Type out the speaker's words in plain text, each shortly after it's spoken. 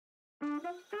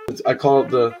I call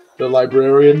it the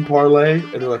librarian parlay,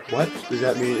 and they're like, "What does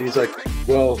that mean?" And he's like,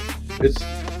 "Well, it's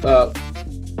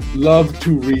love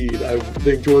to read. I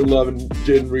think Jordan Love and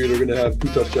Jaden Reed are going to have 2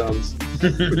 touchdowns." You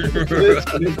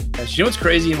know what's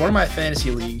crazy? In one of my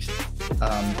fantasy leagues,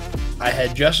 I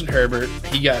had Justin Herbert.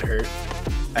 He got hurt.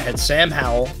 I had Sam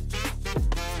Howell.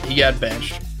 He got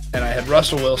benched. And I had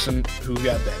Russell Wilson, who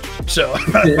got benched. So,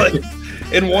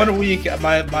 in 1 week,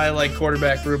 my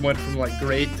quarterback room went from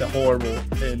great to horrible.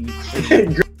 And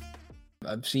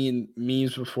I've seen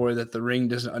memes before that the ring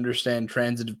doesn't understand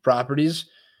transitive properties.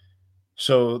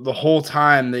 So the whole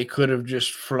time they could have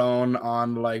just flown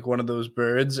on one of those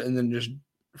birds and then just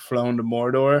flown to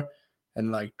Mordor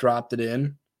and dropped it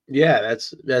in. Yeah,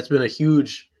 that's been a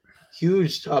huge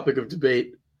topic of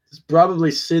debate. It's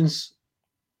probably since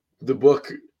the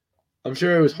book. I'm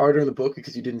sure it was harder in the book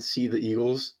because you didn't see the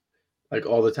Eagles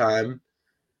all the time.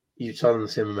 You saw them the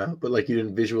same amount, but you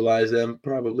didn't visualize them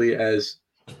probably as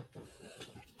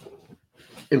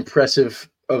impressive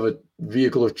of a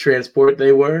vehicle of transport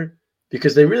they were,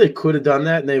 because they really could have done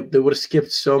that, and they would have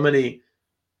skipped so many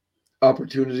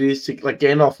opportunities to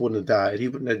Gandalf wouldn't have died. He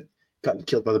wouldn't have gotten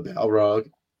killed by the Balrog.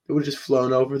 It would have just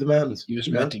flown over the mountains. He was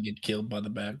meant to get killed by the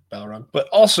Balrog. But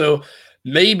also,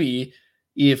 maybe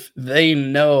if they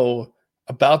know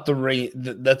about the ring,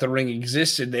 that the ring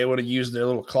existed, they would have used their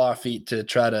little claw feet to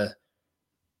try to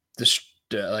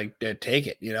take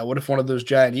it. What if one of those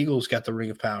giant eagles got the ring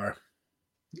of power?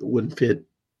 It wouldn't fit.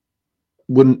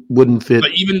 Wouldn't fit.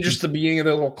 But even just the beginning of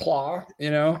their little claw,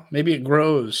 maybe it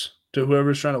grows to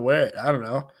whoever's trying to wear it. I don't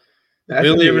know. We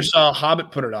only ever saw a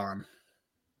Hobbit put it on.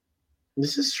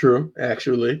 This is true,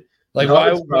 actually.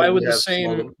 Why would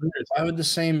the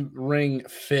same ring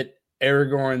fit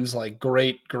Aragorn's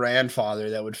great grandfather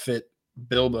that would fit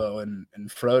Bilbo and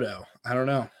Frodo? I don't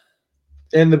know.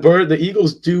 And the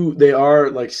eagles they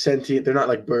are sentient. They're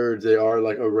not birds. They are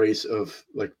a race of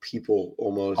people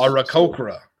almost.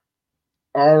 Aarakocra.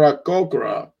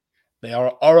 They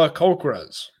are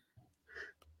Aarakocras.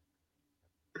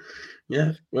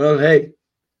 Yeah. Well, hey,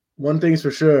 one thing's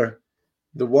for sure.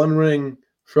 The One Ring,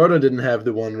 Frodo didn't have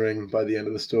the One Ring by the end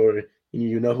of the story. And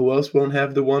you know who else won't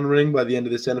have the One Ring by the end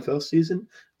of this NFL season?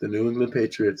 The New England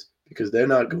Patriots, because they're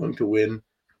not going to win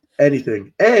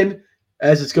anything. And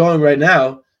as it's going right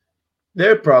now,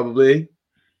 they're probably,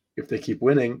 if they keep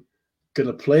winning, going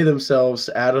to play themselves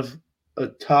out of a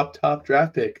top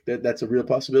draft pick. That's a real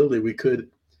possibility. We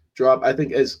could drop, I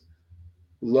think, as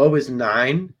low as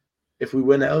 9. If we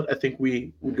win out, I think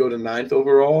we would go to 9th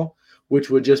overall, which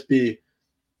would just be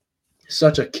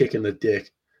such a kick in the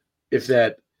dick if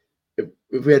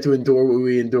we had to endure what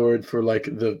we endured for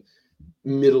the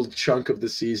middle chunk of the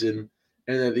season,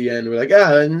 and at the end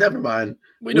we're never mind.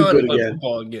 We know how to play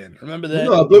football again. Remember that?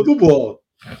 No, play football.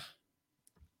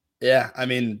 Yeah, I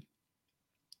mean,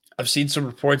 I've seen some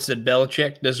reports that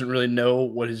Belichick doesn't really know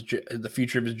what the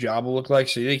future of his job will look like.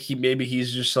 So you think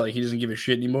he's just he doesn't give a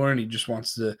shit anymore, and he just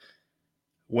wants to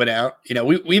win out.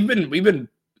 We've been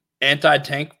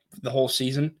anti-tank the whole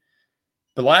season.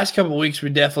 The last couple of weeks,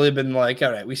 we've definitely been all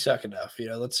right, we suck enough.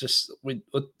 Let's just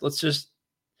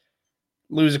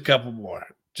lose a couple more,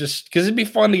 just because it'd be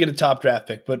fun to get a top draft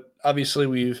pick. But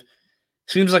obviously,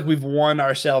 seems like we've won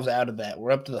ourselves out of that.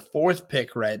 We're up to the 4th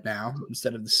pick right now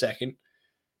instead of the 2nd,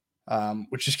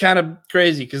 which is kind of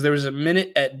crazy because there was a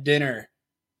minute at dinner.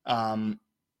 I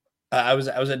was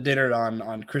at dinner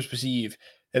on Christmas Eve,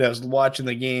 and I was watching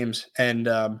the games, and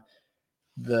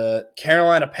the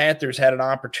Carolina Panthers had an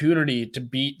opportunity to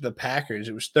beat the Packers.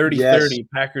 It was 30-30. Yes.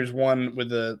 Packers won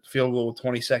with a field goal with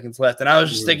 20 seconds left. And I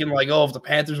was just thinking if the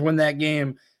Panthers win that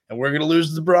game and we're going to lose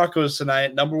to the Broncos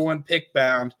tonight, number 1 pick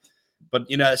bound.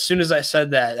 But, as soon as I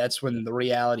said that, that's when the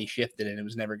reality shifted and it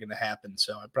was never going to happen.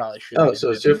 So I probably should have. Oh,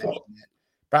 so it's your fault.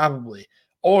 Probably.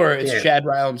 Or it's Chad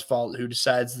Ryland's fault, who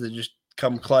decides to just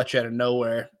come clutch out of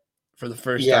nowhere for the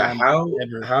first time.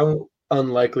 Yeah, how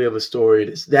unlikely of a story it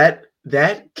is.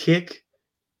 That kick,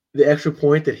 the extra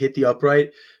point that hit the upright,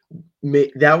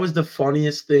 that was the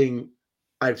funniest thing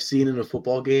I've seen in a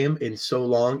football game in so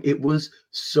long. It was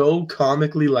so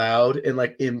comically loud and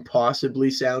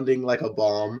impossibly sounding like a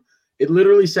bomb. It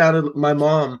literally sounded. My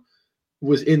mom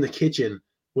was in the kitchen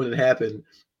when it happened.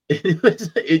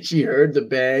 And she heard the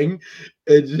bang,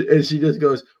 and she just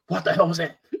goes, "What the hell was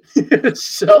that?" It's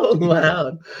so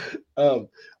loud.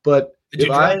 But did you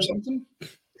drop something?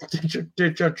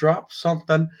 Did you drop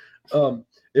something?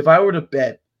 If I were to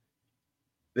bet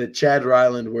that Chad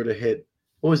Ryland were to hit,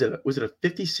 what was it? Was it a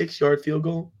 56-yard field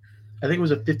goal? I think it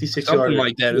was a 56-yard. Something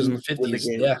like that. It was in the 50s.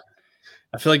 Yeah.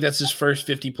 I feel like that's his first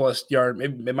 50-plus yard.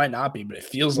 Maybe it might not be, but it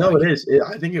feels like. No, it is.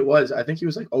 I think it was. I think he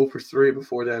was 0 for 3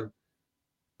 before then.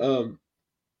 Um,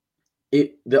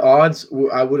 the odds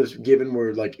I would have given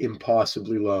were like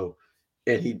impossibly low,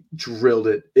 and he drilled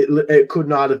it. It could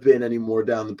not have been any more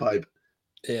down the pipe.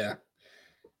 Yeah.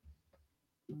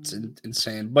 It's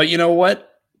insane. But you know what?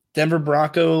 Denver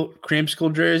Bronco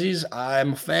creamsicle jerseys,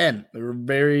 I'm a fan. They were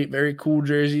very, very cool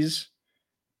jerseys.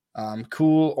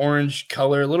 Cool orange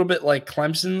color, a little bit like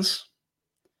Clemson's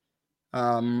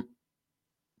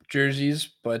jerseys.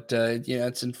 But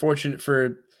it's unfortunate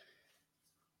for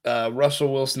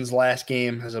Russell Wilson's last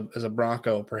game as a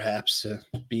Bronco, perhaps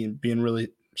being really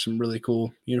some really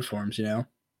cool uniforms.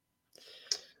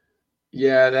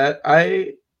 Yeah, that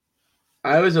I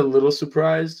was a little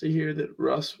surprised to hear that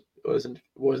Russ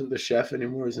wasn't the chef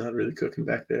anymore. He's not really cooking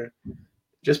back there,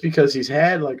 just because he's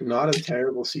had like not a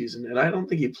terrible season, and I don't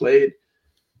think he played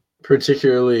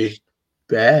particularly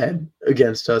bad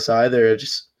against us either.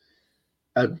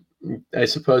 I I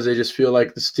suppose they just feel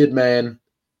like the Stid Man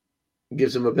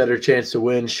gives him a better chance to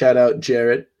win. Shout out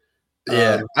Jarrett.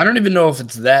 Yeah, I don't even know if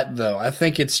it's that though. I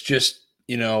think it's just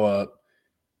a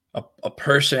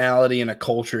personality and a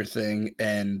culture thing,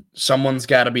 and someone's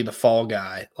got to be the fall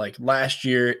guy. Like last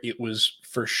year, it was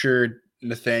for sure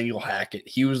Nathaniel Hackett.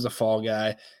 He was the fall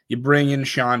guy. You bring in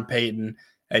Sean Payton,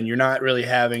 and you're not really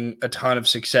having a ton of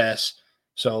success.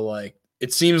 So like,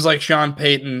 it seems like Sean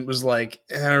Payton was like,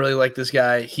 I don't really like this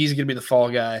guy. He's gonna be the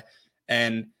fall guy,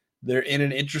 and they're in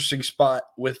an interesting spot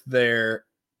with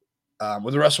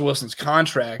with Russell Wilson's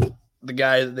contract. The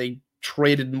guy that they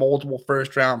traded multiple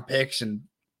first round picks and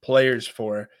players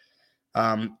for.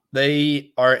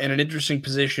 They are in an interesting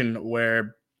position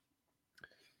where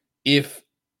if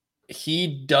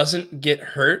he doesn't get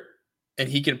hurt and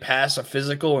he can pass a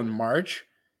physical in March,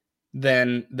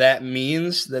 then that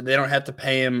means that they don't have to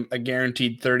pay him a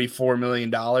guaranteed $34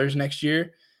 million next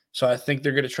year. So I think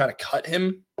they're going to try to cut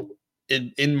him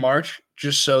in March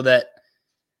just so that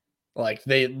like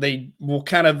they will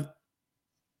kind of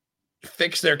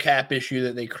fix their cap issue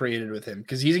that they created with him,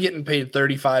 because he's getting paid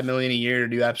 $35 million a year to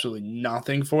do absolutely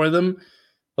nothing for them.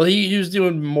 Well, he was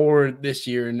doing more this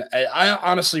year, and I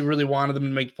honestly really wanted them to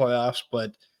make the playoffs, but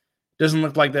it doesn't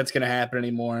look like that's going to happen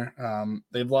anymore.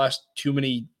 They've lost too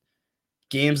many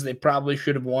games they probably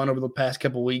should have won over the past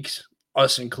couple weeks,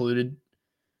 us included.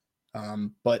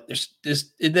 But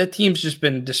that team's just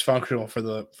been dysfunctional for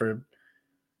the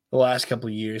last couple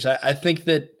of years. I think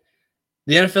that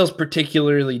the NFL is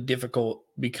particularly difficult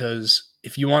because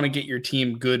if you want to get your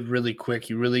team good really quick,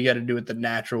 you really got to do it the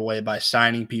natural way by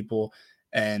signing people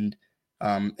and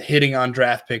hitting on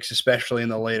draft picks, especially in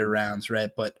the later rounds, right?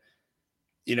 But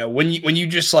when you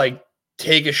just like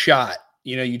take a shot,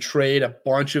 you trade a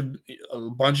bunch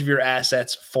of your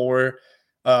assets for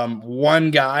one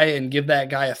guy and give that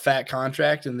guy a fat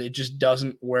contract, and it just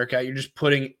doesn't work out. You're just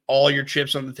putting all your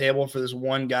chips on the table for this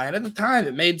one guy. And at the time,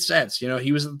 it made sense.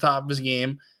 He was at the top of his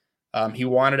game. He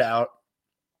wanted out.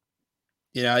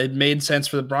 It made sense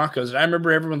for the Broncos. And I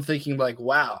remember everyone thinking like,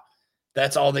 wow,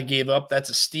 that's all they gave up. That's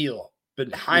a steal. But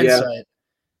in hindsight,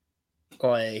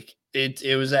 like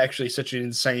it was actually such an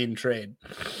insane trade.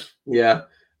 Yeah.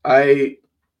 I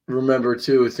remember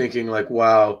too thinking like,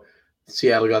 wow,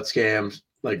 Seattle got scammed.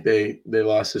 Like they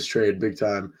lost this trade big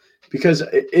time. Because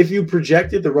if you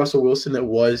projected the Russell Wilson that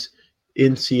was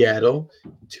in Seattle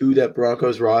to that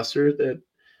Broncos roster that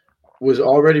was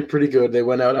already pretty good. They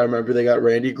went out. I remember they got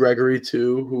Randy Gregory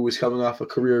too, who was coming off a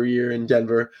career year in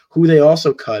Denver, who they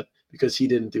also cut because he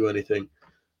didn't do anything.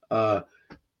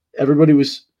 Everybody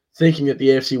was thinking that the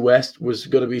AFC West was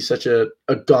going to be such a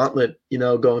gauntlet,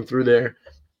 going through there.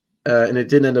 And it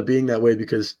didn't end up being that way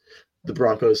because the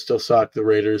Broncos still suck. The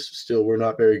Raiders still were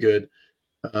not very good.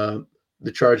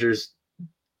 The Chargers,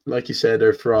 like you said,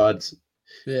 are frauds.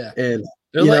 Yeah. And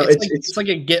it's like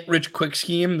a get-rich-quick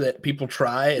scheme that people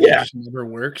try and it just never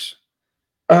works.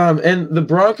 And the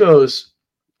Broncos,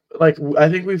 like I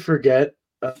think we forget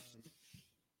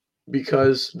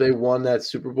because they won that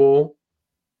Super Bowl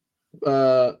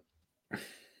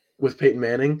with Peyton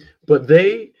Manning, but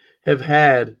they have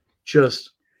had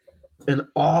just an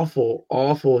awful,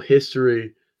 awful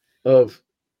history of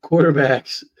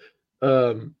quarterbacks.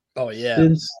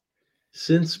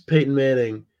 Since Peyton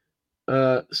Manning.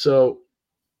 So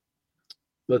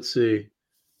let's see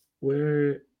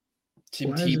where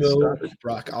Tim Tebow,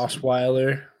 Brock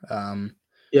Osweiler.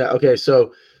 Yeah. Okay.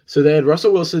 So they had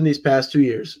Russell Wilson these past 2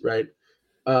 years, right?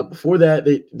 Before that,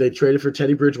 they traded for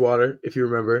Teddy Bridgewater, if you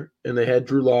remember, and they had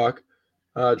Drew Lock.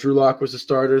 Drew Lock was the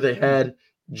starter. They had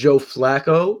Joe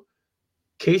Flacco,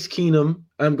 Case Keenum.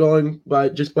 I'm going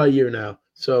by year now.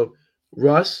 So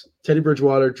Russ, Teddy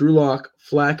Bridgewater, Drew Lock,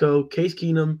 Flacco, Case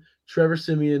Keenum, Trevor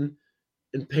Siemian,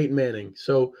 and Peyton Manning.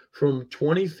 So from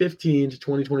 2015 to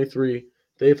 2023,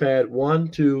 they've had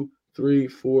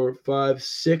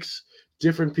 6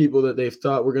 different people that they've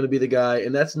thought were going to be the guy.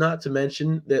 And that's not to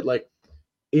mention that, like,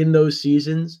 in those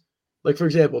seasons, like, for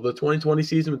example, the 2020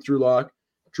 season with Drew Lock,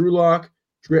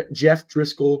 Jeff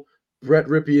Driscoll, Brett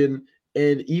Ripien,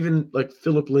 and even like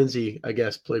Philip Lindsay, I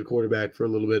guess, played quarterback for a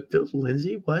little bit. Philip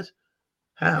Lindsay? What?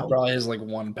 He How? probably has like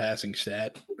one passing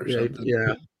stat or something.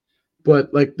 Yeah.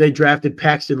 But like they drafted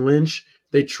Paxton Lynch.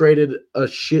 They traded a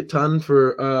shit ton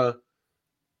for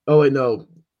oh wait, no.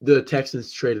 The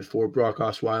Texans traded for Brock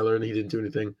Osweiler and he didn't do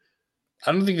anything.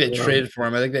 I don't think they traded for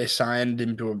him. I think they signed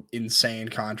him to an insane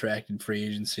contract in free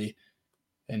agency,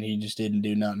 and he just didn't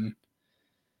do nothing.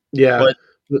 Yeah. But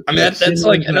I mean, that's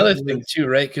like another thing too,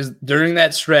 right? Because during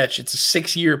that stretch, it's a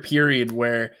 6-year period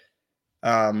where,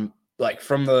 like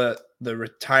from the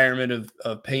retirement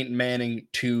of Peyton Manning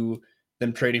to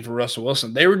them trading for Russell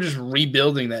Wilson, they were just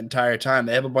rebuilding that entire time.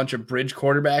 They have a bunch of bridge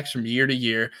quarterbacks from year to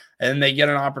year, and then they get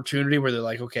an opportunity where they're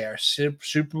like, okay, our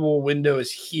Super Bowl window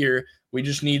is here. We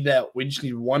just need that. We just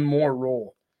need one more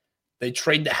role. They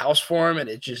trade the house for him, and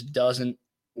it just doesn't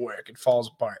work. It falls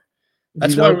apart.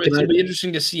 That's why it's going to be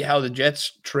interesting to see how the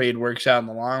Jets trade works out in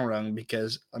the long run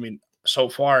because, I mean, so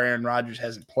far Aaron Rodgers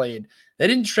hasn't played. They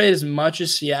didn't trade as much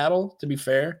as Seattle, to be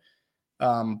fair,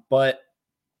 but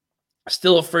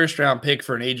still a first-round pick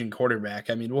for an aging quarterback.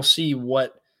 I mean, we'll see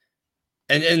what –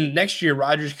 and next year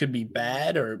Rodgers could be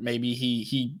bad or maybe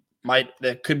he might –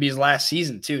 that could be his last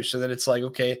season too. So then it's like,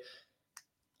 okay,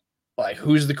 like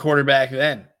who's the quarterback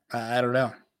then? I don't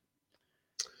know.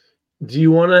 Do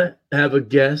you want to have a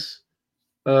guess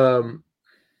who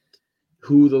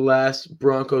the last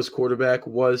Broncos quarterback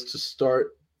was to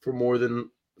start for more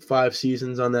than 5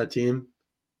 seasons on that team?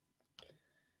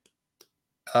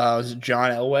 Was it John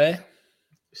Elway?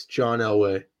 It's John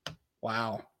Elway.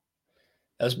 Wow.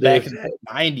 That was back in the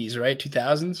 90s, right?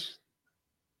 2000s?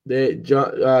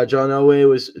 John Elway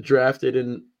was drafted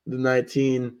in the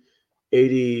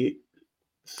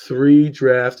 1983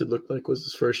 draft. It looked like was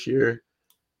his first year,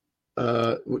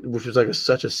 which was like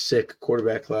such a sick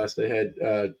quarterback class. They had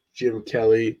Jim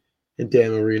Kelly and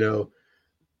Dan Marino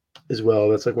as well.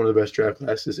 That's like one of the best draft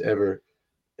classes ever.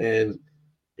 And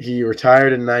he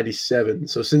retired in 97.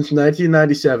 So since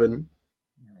 1997,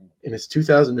 and it's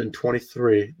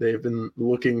 2023, they've been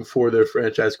looking for their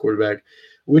franchise quarterback,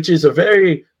 which is a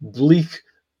very bleak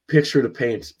picture to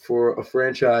paint for a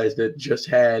franchise that just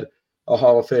had a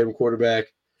Hall of Fame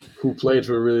quarterback who played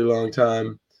for a really long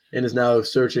time and is now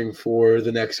searching for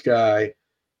the next guy,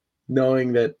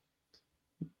 knowing that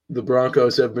the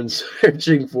Broncos have been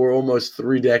searching for almost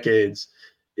 3 decades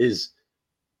is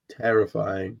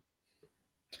terrifying.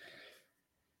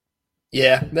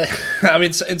 Yeah, I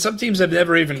mean, and some teams have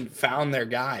never even found their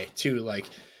guy too. Like,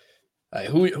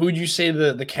 who would you say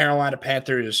the Carolina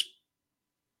Panthers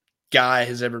guy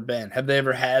has ever been? Have they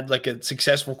ever had like a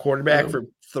successful quarterback for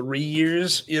 3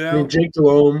 years? You know, I mean, Jake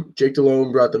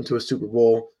Delhomme brought them to a Super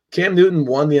Bowl. Cam Newton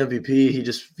won the MVP.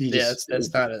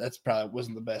 That's probably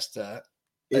wasn't the best.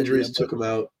 Injuries took him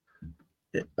out.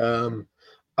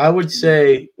 I would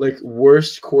say like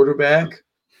worst quarterback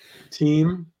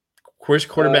team. Worst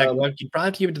quarterback luck. You'd probably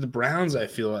give it to the Browns. I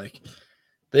feel like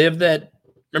they have that.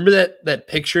 Remember that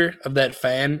picture of that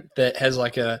fan that has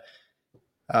like a.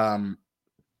 I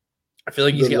feel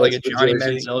like he's got like a Johnny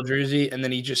Manziel jersey, and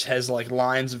then he just has like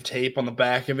lines of tape on the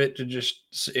back of it to just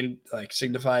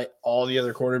signify all the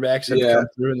other quarterbacks that have come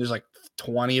through, and there's like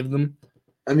 20 of them.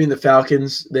 I mean, the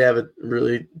Falcons, they have a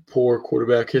really poor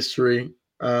quarterback history.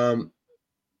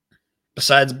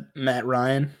 Besides Matt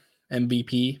Ryan,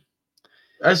 MVP.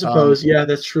 I suppose, yeah,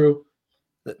 that's true.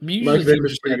 Mike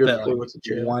Vicker's pretty good with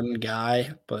one guy,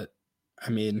 but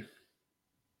I mean,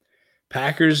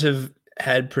 Packers have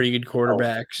had pretty good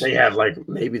quarterbacks. They have like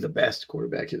maybe the best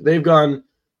quarterback. They've gone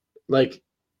like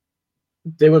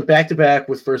they went back to back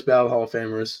with first ballot Hall of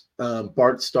Famers.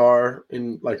 Bart Starr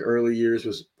in like early years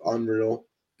was unreal.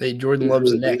 Jordan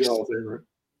Love's next.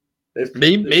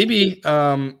 Maybe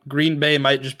Green Bay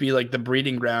might just be like the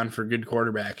breeding ground for good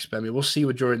quarterbacks. But I mean, we'll see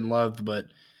with Jordan Love, but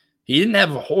he didn't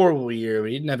have a horrible year,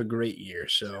 but he didn't have a great year.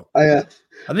 So I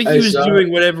think he was doing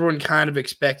what everyone kind of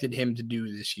expected him to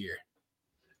do this year.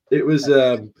 It was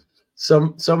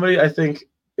somebody, I think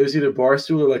it was either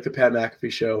Barstool or like the Pat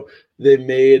McAfee show.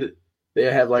 They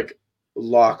had like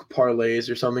lock parlays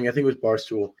or something. I think it was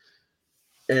Barstool.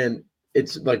 And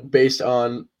it's like based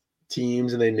on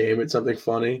teams and they name it something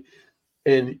funny.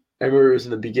 And I remember it was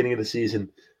in the beginning of the season.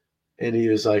 And he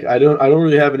was like, I don't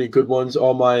really have any good ones.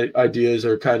 All my ideas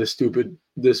are kind of stupid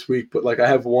this week, but like I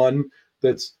have one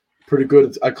that's pretty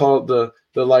good. I call it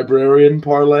the librarian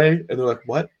parlay, and they're like,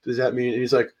 "What does that mean?" And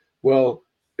he's like, "Well,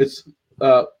 it's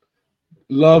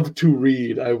love to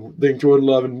read. I think Jordan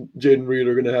Love and Jaden Reed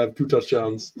are going to have 2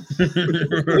 touchdowns."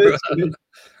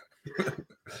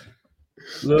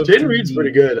 Jaden Reed's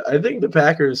pretty good. I think the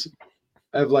Packers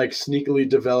have like sneakily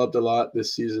developed a lot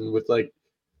this season with like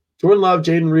Jordan Love,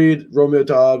 Jaden Reed, Romeo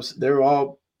Dobbs. They're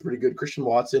all pretty good. Christian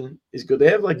Watson is good. They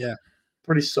have like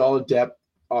pretty solid depth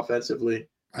offensively.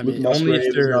 I With mean, Musgrave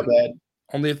is not bad.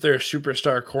 Only if their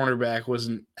superstar cornerback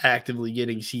wasn't actively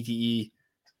getting CTE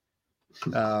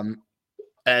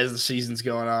as the season's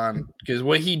going on. Because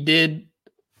what he did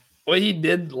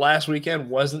last weekend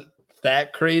wasn't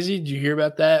that crazy. Did you hear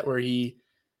about that? Where he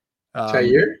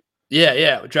Jair?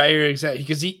 Yeah, Jair, exactly.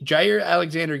 Because Jair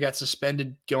Alexander got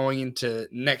suspended going into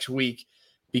next week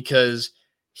because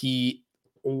he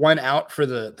went out for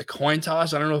the coin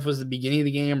toss. I don't know if it was the beginning of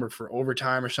the game or for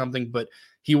overtime or something, but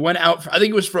he went out I think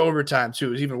it was for overtime too.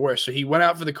 It was even worse. So he went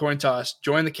out for the coin toss,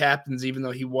 joined the captains, even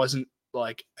though he wasn't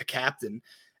like a captain.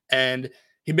 And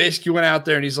he basically went out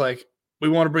there and he's like, "We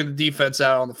want to bring the defense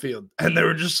out on the field." And they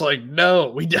were just like, "No,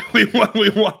 we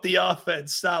want the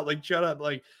offense. Stop. Like, shut up."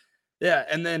 Like, yeah.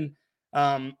 And then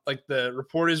like the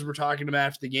reporters were talking to him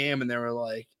after the game and they were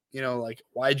like, like,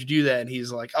 "Why'd you do that?" And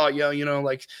he's like, "Oh,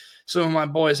 like some of my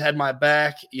boys had my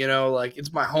back, like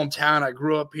it's my hometown. I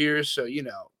grew up here. So,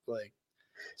 like,"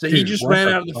 so he just ran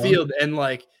out of the field and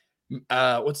like,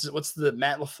 what's the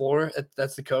Matt LaFleur?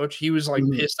 That's the coach. He was like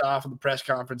pissed off at the press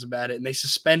conference about it and they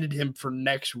suspended him for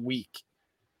next week.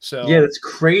 So yeah, that's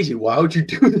crazy. Why would you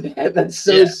do that? That's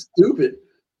so stupid.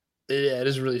 Yeah, it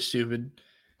is really stupid.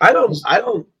 I was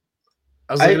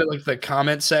looking at like the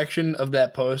comment section of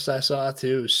that post I saw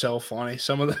too. It was so funny.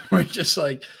 Some of them were just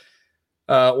like,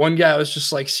 one guy was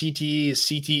just like CTE is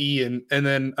CTE, and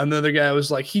then another guy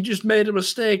was like, he just made a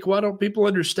mistake. Why don't people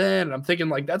understand? And I'm thinking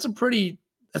like that's a pretty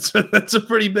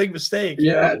big mistake.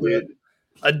 Yeah, dude.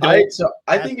 I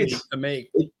think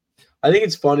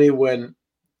it's funny when,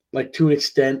 like, to an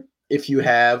extent, if you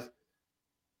have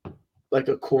like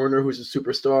a corner who's a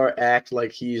superstar act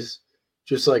like he's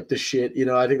just like the shit.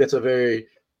 I think that's a very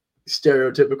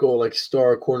stereotypical like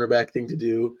star cornerback thing to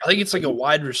do. I think it's like a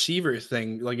wide receiver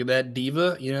thing, like that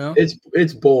diva.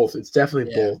 It's both. It's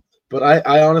definitely both. But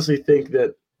I honestly think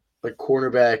that like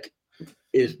cornerback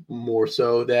is more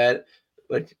so that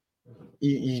like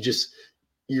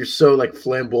you're so like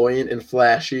flamboyant and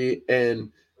flashy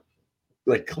and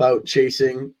like clout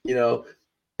chasing,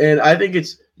 and I think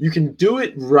you can do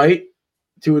it right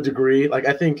to a degree. Like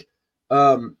I think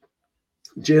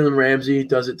Jalen Ramsey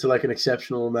does it to like an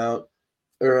exceptional amount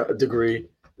or a degree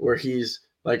where he's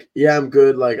like, yeah, I'm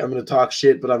good. Like I'm going to talk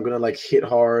shit, but I'm going to like hit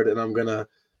hard and I'm going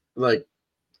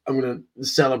to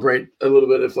celebrate a little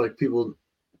bit if like people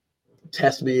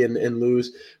test me and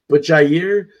lose. But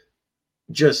Jair,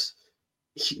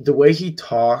 the way he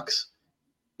talks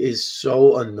is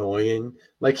so annoying.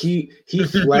 Like he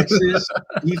flexes,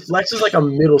 he flexes like a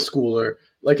middle schooler.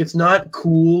 Like it's not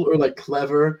cool or like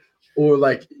clever or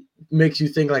like makes you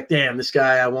think like, damn, this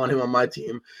guy, I want him on my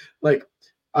team. Like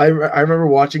I remember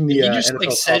watching the he just NFL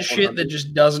like says shit that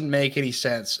just doesn't make any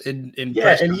sense in and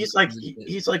he's like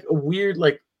a weird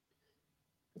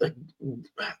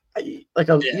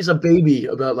he's a baby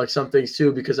about like some things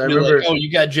too, because I remember like, oh,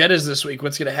 you got Jettas this week,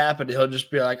 what's gonna happen? He'll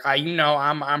just be like, I'm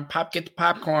get the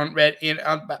popcorn red in.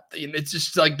 It's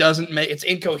just like doesn't make it's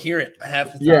incoherent half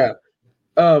the time. Yeah.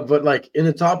 But like in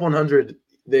the top 100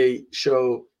 they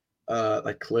show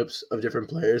like clips of different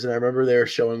players, and I remember they were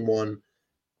showing one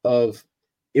of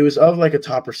like a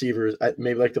top receiver,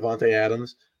 maybe like Devontae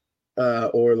Adams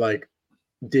or like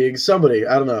Diggs, somebody,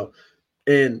 I don't know,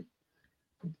 and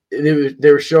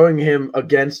they were showing him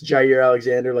against Jair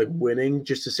Alexander like winning,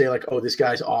 just to say like, oh, this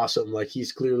guy's awesome, like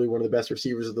he's clearly one of the best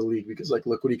receivers of the league because like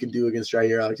look what he can do against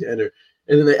Jair Alexander.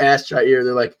 And then they asked Jair,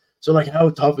 they're like, so like how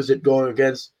tough is it going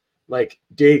against like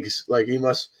Diggs? Like he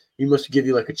must give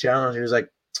you like a challenge. And he's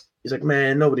like,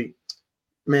 man, nobody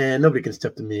can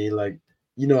step to me. Like,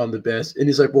 I'm the best. And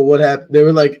he's like, well, what happened? They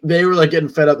were like getting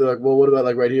fed up. They're like, well, what about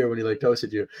like right here when he like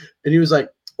toasted you? And he was like,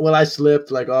 well, I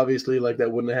slipped. Like, obviously, like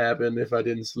that wouldn't have happened if I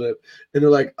didn't slip. And they're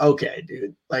like, okay,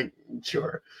 dude, like,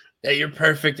 sure. Yeah, you're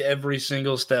perfect every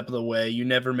single step of the way. You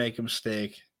never make a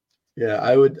mistake. Yeah,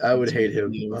 I would hate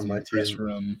him on my team.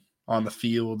 Room, on the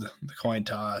field, the coin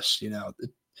toss,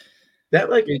 That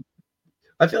like,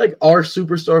 I feel like our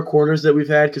superstar corners that we've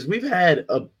had, because we've had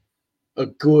a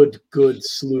good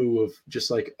slew of just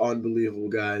like unbelievable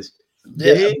guys.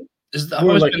 Yeah, there's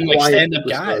always been like stand-up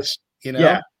guys,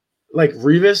 Yeah, like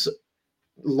Revis,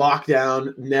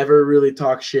 lockdown, never really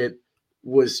talk shit,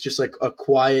 was just like a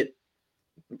quiet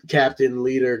captain,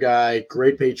 leader guy,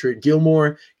 great Patriot.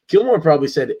 Gilmore probably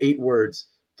said 8 words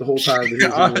the whole time that he was in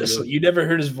the Honestly, you never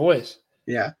heard his voice.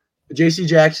 Yeah. J.C.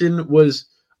 Jackson was,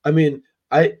 I mean,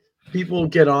 people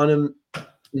get on him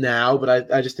now,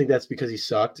 but I just think that's because he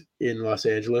sucked in Los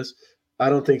Angeles. I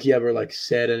don't think he ever like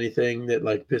said anything that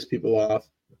like pissed people off.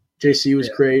 JC was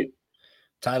great.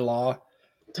 Ty Law,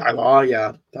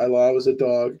 yeah. Ty Law was a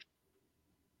dog.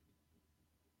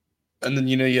 And then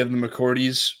you have the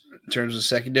McCourties in terms of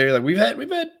secondary. Like we've had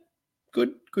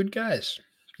good guys.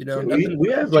 We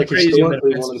have like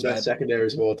historically one of the best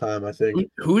secondaries of all time, I think.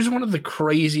 Who's one of the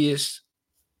craziest?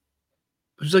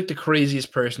 Who's like the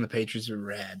craziest person the Patriots have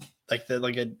ever had?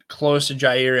 Like a close to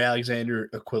Jair Alexander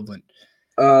equivalent.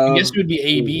 I guess it would be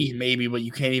AB maybe, but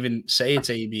you can't even say it's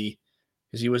AB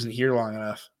because he wasn't here long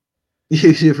enough.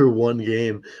 Here for one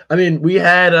game. I mean, we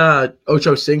had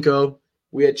Ocho Cinco.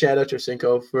 We had Chad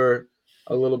Ochocinco for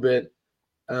a little bit.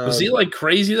 Was he like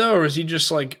crazy though, or was he just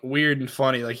like weird and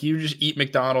funny? Like he would just eat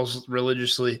McDonald's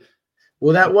religiously.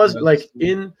 Well, that was like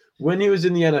when he was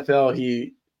in the NFL,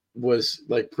 he was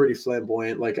like pretty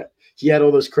flamboyant. Like he had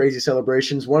all those crazy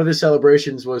celebrations. One of his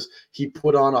celebrations was he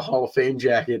put on a Hall of Fame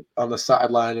jacket on the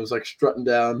sideline. It was like strutting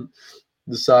down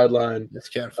the sideline. That's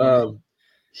kind of funny.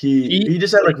 He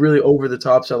just had like really over the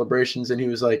top celebrations, and he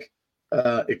was like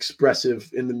expressive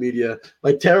in the media.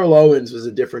 Like Terrell Owens was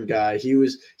a different guy. He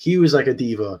was like a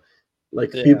diva.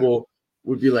 Like people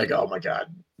would be like, "Oh my God,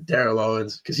 Terrell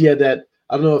Owens," because he had that.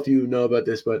 I don't know if you know about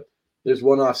this, but there's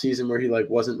one off season where he like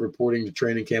wasn't reporting to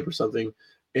training camp or something,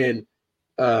 and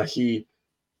he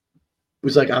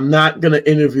was like, "I'm not gonna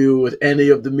interview with any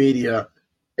of the media,"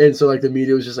 and so like the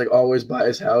media was just like always by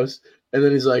his house, and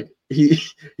then he's like. He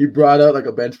brought out like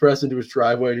a bench press into his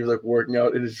driveway and he was like working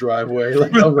out in his driveway,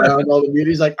 like around all the media.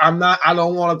 He's like, I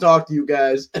don't want to talk to you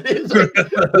guys. And it's like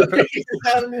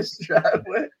out in his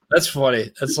driveway. That's funny.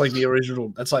 That's like the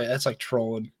original. That's like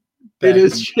trolling. It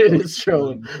is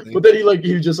trolling. But then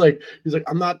he's like,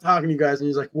 I'm not talking to you guys. And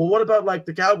he's like, well, what about like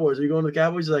the Cowboys? Are you going to the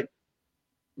Cowboys? He's like,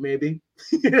 maybe.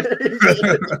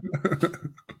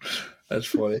 That's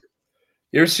funny.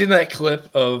 You ever seen that clip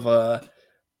of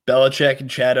Belichick and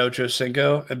Chad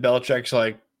Ochocinco, and Belichick's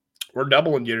like, "We're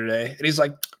doubling you today," and he's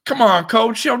like, "Come on,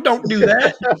 coach, don't do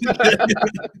that."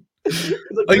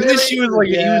 Like at least he was like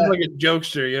a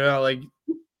jokester, like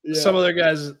some other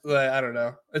guys. Like, I don't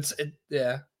know.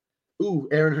 Yeah. Ooh,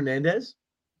 Aaron Hernandez.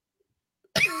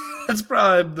 That's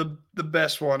probably the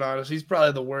best one, honestly. He's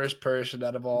probably the worst person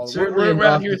out of all. Certainly we're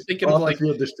around here thinking of like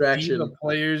distraction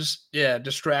players. Yeah,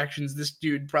 distractions. This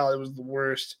dude probably was the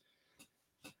worst.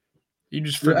 You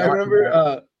just forgot. I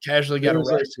remember casually got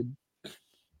arrested.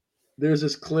 There's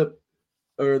this clip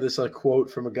or this like quote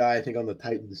from a guy I think on the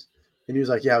Titans, and he was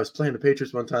like, "Yeah, I was playing the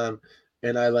Patriots one time,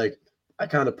 and I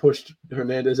kind of pushed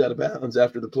Hernandez out of bounds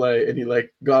after the play, and he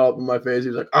like got up in my face. He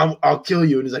was like, I'll kill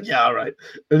you," and he's like, "Yeah, all right."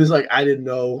 And it's like I didn't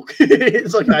know.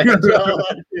 It's like I had no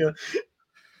idea.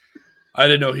 I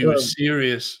didn't know he was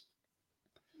serious.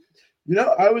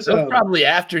 I was probably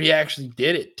after he actually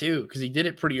did it too, because he did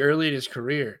it pretty early in his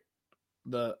career.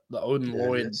 The Odin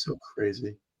Lloyd. That's so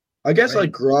crazy. I guess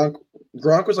like Gronk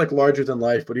was like larger than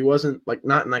life, but he wasn't like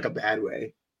not in like a bad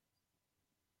way.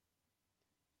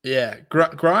 Yeah,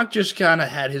 Gronk just kind of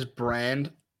had his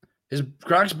brand.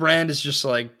 Gronk's brand is just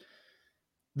like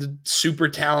the super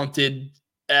talented,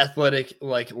 athletic,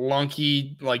 like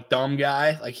lunky, like dumb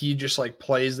guy. Like he just like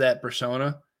plays that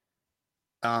persona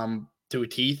to a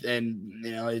teeth, and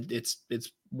it's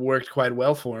worked quite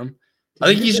well for him. I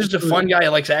think he's just a fun guy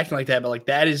who likes acting like that, but like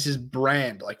that is his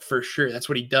brand, like for sure. That's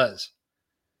what he does.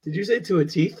 Did you say to a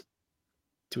teeth?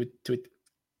 To a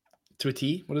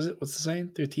T? What is it? What's the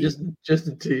saying? To a T? Just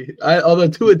a T. Although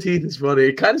to a teeth is funny.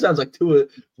 It kind of sounds like Tua.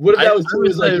 What if that was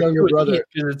Tua's like younger brother?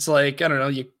 It's like I don't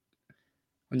know.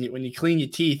 When you clean your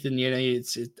teeth and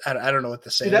I don't know what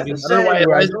to say. I don't know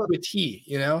why it's to a T.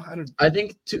 I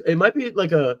think it might be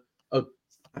like a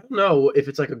I don't know if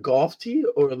it's like a golf tee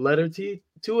or a letter T.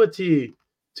 To a T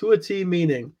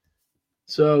meaning.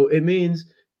 So it means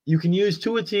you can use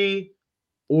to a T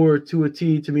or to a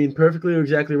T to mean perfectly or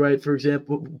exactly right, for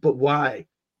example. But why?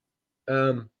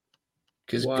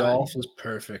 Because golf is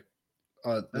perfect.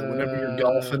 Whenever you're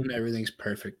golfing, everything's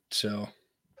perfect. So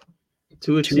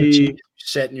to a T,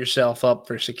 setting yourself up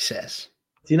for success.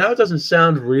 See, now it doesn't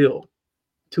sound real.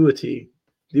 To a T.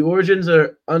 The origins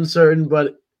are uncertain,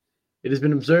 but it has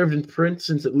been observed in print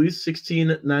since at least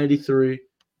 1693.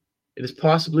 It is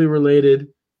possibly related.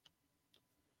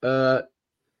 The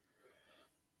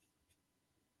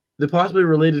possibly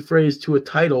related phrase to a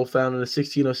title found in a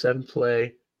 1607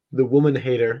 play, The Woman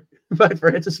Hater, by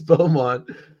Francis Beaumont.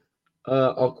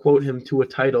 I'll quote him to a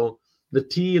title. The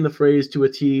T in the phrase to a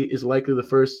T is likely the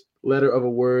first letter of a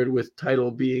word, with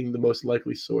title being the most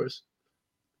likely source.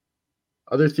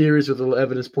 Other theories with little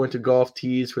evidence point to golf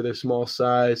tees for their small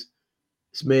size.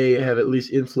 This may have at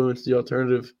least influenced the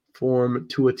alternative form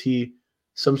to a T.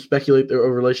 Some speculate their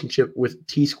relationship with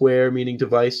T square, meaning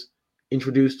device,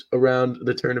 introduced around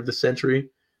the turn of the century.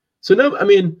 So no, I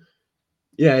mean,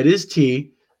 yeah, it is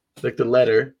T, like the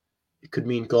letter. It could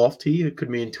mean golf tee. It could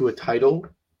mean to a title.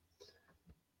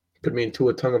 It could mean to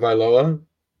a tongue of Iloa.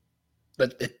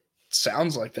 But it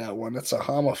sounds like that one. That's a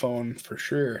homophone for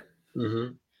sure.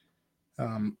 Mm-hmm.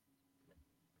 Um,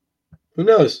 Who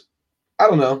knows? I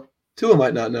don't know. Tua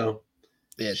might not know.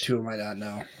 Yeah, Tua might not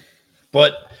know.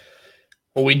 But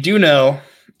what we do know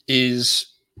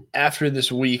is after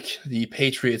this week, the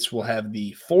Patriots will have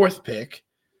the 4th pick.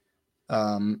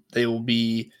 They will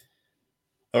be,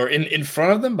 or in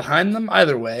front of them, behind them,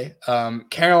 either way.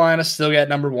 Carolina still got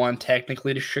number 1,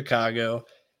 technically to Chicago.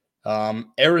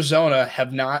 Arizona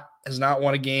has not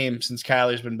won a game since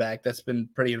Kyler's been back. That's been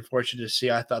pretty unfortunate to see.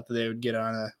 I thought that they would get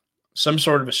on some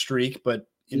sort of a streak, but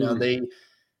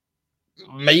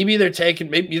maybe they're taking.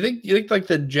 Maybe you think like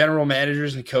the general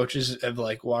managers and coaches have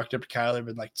like walked up to Kyler and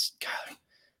been like, Kyler,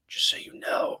 just so you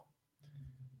know,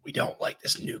 we don't like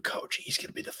this new coach. He's going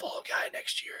to be the fall guy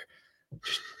next year.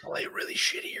 Just play really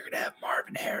shitty. You're going to have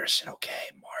Marvin Harrison.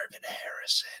 Okay, Marvin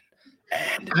Harrison.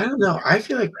 And I don't know. I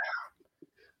feel like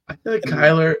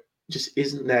Kyler just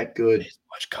isn't that good. As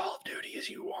much Call of Duty as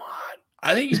you want.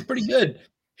 I think he's pretty good.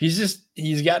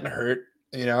 He's gotten hurt,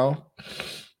 you know.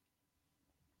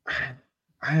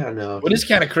 I don't know. What is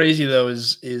kind of crazy though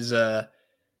is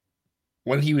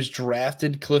when he was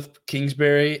drafted, Cliff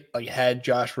Kingsbury like had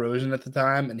Josh Rosen at the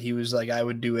time, and he was like, I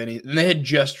would do anything. And they had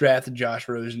just drafted Josh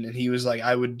Rosen, and he was like,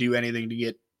 I would do anything to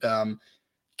get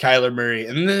Kyler Murray.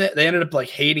 And then they ended up like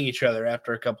hating each other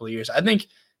after a couple of years. I think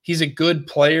he's a good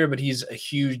player, but he's a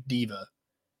huge diva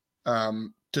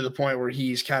to the point where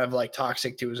he's kind of like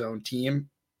toxic to his own team,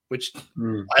 which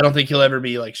I don't think he'll ever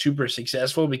be like super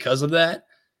successful because of that.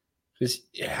 Because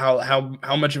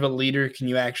how much of a leader can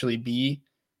you actually be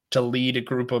to lead a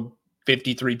group of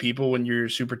 53 people when you're a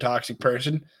super toxic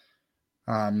person?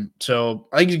 So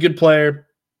I think he's a good player,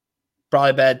 probably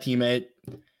a bad teammate.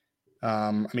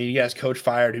 I mean, you guys coach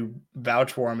fired who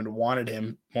vouched for him and wanted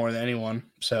him more than anyone.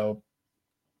 So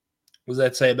what does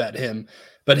that say about him?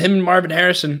 But him and Marvin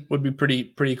Harrison would be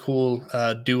pretty cool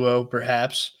duo,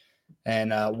 perhaps.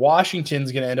 And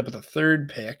Washington's going to end up with a 3rd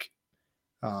pick.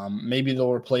 Maybe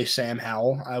they'll replace Sam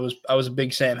Howell. I was a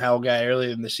big Sam Howell guy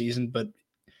earlier in the season, but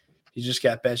he just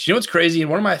got benched. You know what's crazy? In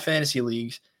one of my fantasy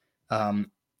leagues, I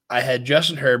had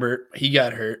Justin Herbert. He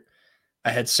got hurt.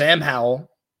 I had Sam Howell.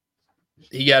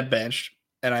 He got benched.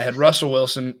 And I had Russell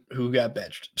Wilson, who got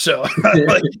benched. So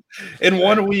like, in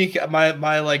 1 week,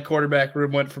 my like quarterback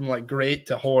room went from like great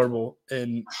to horrible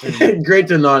and great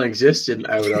to non-existent,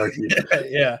 I would argue.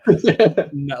 Yeah.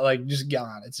 Not like just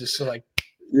gone. It's just like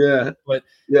yeah. But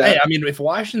yeah. Hey, I mean, if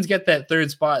Washington's get that 3rd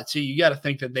spot too, you got to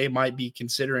think that they might be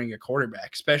considering a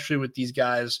quarterback, especially with these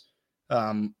guys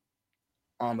on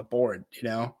the board, you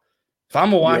know. If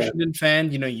I'm a Washington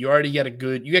fan, you know, you already got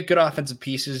good offensive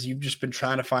pieces. You've just been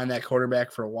trying to find that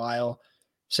quarterback for a while.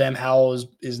 Sam Howell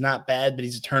is not bad, but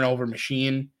he's a turnover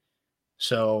machine.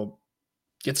 So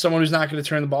get someone who's not going to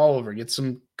turn the ball over. Get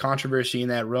some controversy in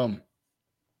that room.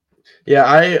 Yeah,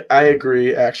 I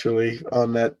agree actually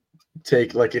on that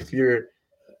take. Like if you're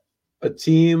a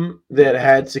team that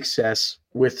had success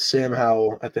with Sam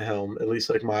Howell at the helm, at least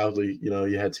like mildly, you know,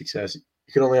 you had success.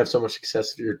 You can only have so much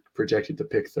success if you're projected to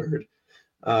pick 3rd.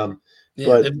 But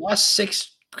they've lost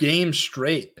 6 games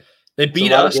straight. They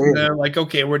beat us, and they're like,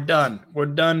 okay, we're done. We're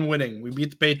done winning. We beat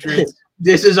the Patriots.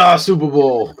 This is our Super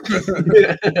Bowl.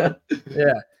 Yeah.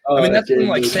 I mean, that's when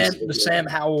like the Sam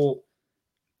Howell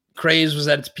craze was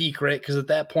at its peak, right? Because at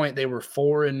that point they were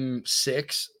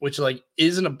 4-6, which like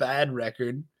isn't a bad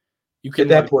record. You can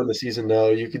at that point in the season,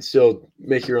 though, you can still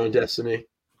make your own destiny.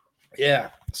 Yeah,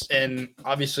 and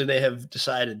obviously they have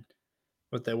decided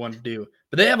what they want to do,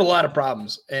 but they have a lot of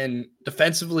problems. And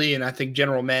defensively, and I think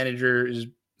general manager is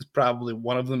probably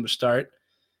one of them to start.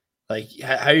 Like,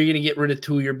 how are you going to get rid of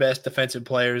 2 of your best defensive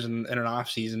players in an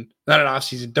offseason? Not an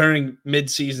offseason, during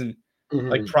mid-season,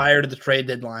 like prior to the trade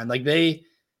deadline. Like they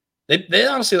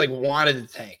honestly like wanted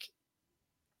to tank.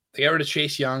 They got rid of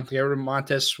Chase Young. They got rid of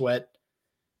Montez Sweat.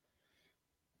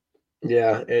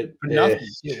 Yeah, nothing.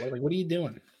 Like, what are you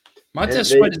doing? Montez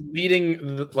Sweat is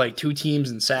leading like 2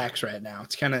 teams in sacks right now.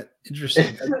 It's kind of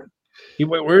interesting.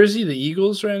 Where is he? The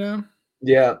Eagles right now?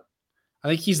 Yeah. I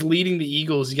think he's leading the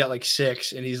Eagles. He got like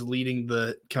 6, and he's leading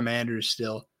the Commanders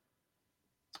still.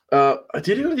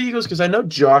 Did he go to the Eagles? Because I know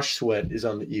Josh Sweat is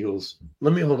on the Eagles.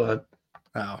 Let me hold on.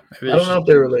 Oh, maybe I don't know if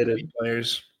they're related.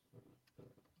 players.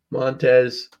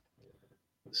 Montez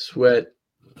Sweat.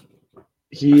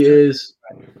 He is.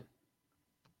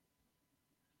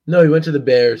 No, he went to the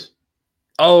Bears.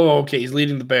 Oh, okay. He's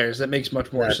leading the Bears. That makes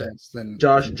much more sense than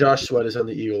Josh Sweat is on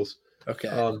the Eagles. Okay.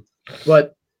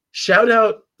 But shout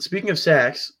out. Speaking of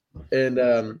sacks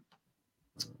and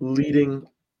leading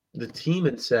the team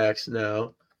in sacks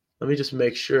now. Let me just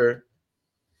make sure.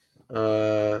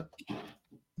 I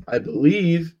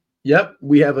believe. Yep,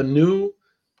 we have a new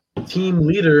team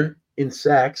leader in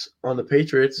sacks on the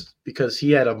Patriots because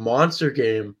he had a monster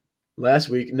game last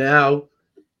week. Now,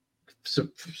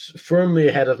 firmly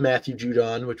ahead of Matthew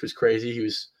Judon, which was crazy. He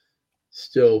was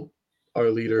still our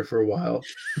leader for a while.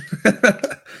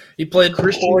 He played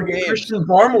 4 games. Christian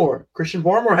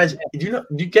Barmore has. Do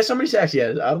you guess how many sacks he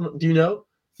has? I don't. Do you know?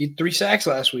 He had 3 sacks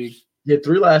last week. He had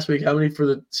 3 last week. How many for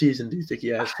the season do you think he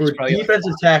has for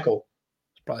defensive tackle?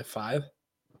 It's probably 5.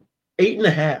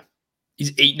 8.5.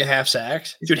 He's 8.5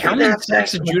 sacks. Dude, how many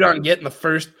sacks did Judon get in the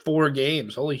first 4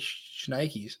 games? Holy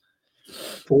shnikes.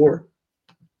 4.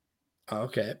 Oh,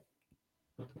 okay.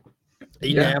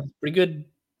 8.5. Pretty good.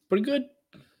 Pretty good.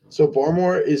 So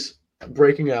Barmore is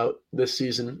breaking out this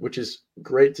season, which is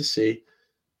great to see.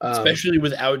 Especially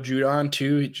without Judon,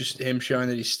 too. Just him showing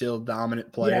that he's still a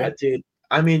dominant player. Yeah, dude.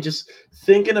 I mean, just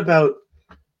thinking about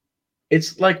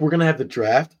it's like we're going to have the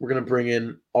draft. We're going to bring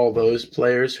in all those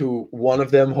players who one of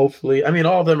them, hopefully, I mean,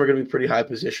 all of them are going to be pretty high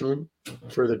positional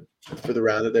for the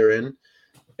round that they're in.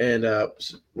 And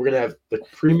we're going to have the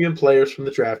premium players from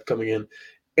the draft coming in.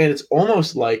 And it's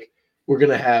almost like we're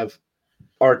going to have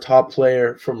our top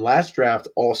player from last draft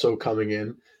also coming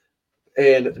in.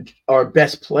 And our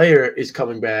best player is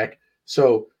coming back.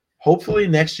 So hopefully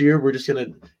next year we're just going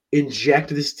to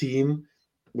inject this team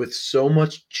with so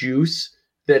much juice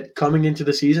that coming into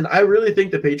the season, I really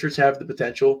think the Patriots have the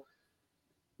potential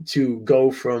to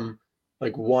go from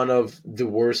like one of the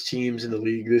worst teams in the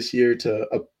league this year to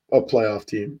a playoff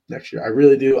team next year. I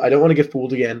really do. I don't want to get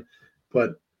fooled again,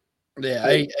 but yeah,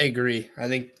 I agree. I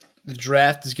think the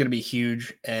draft is going to be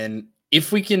huge. And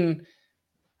if we can,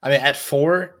 I mean, at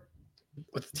 4,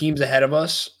 with the teams ahead of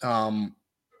us,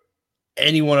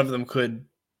 any one of them could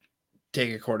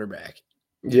take a quarterback.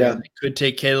 Yeah. They could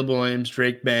take Caleb Williams,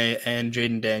 Drake May, and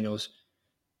Jaden Daniels.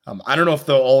 I don't know if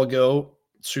they'll all go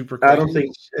super quick. I don't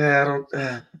think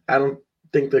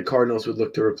the Cardinals would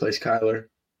look to replace Kyler.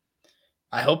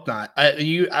 I hope not.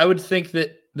 I would think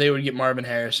that they would get Marvin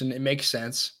Harrison. It makes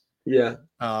sense. Yeah.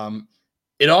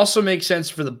 It also makes sense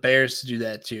for the Bears to do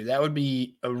that too. That would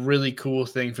be a really cool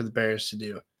thing for the Bears to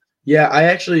do. Yeah,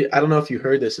 I don't know if you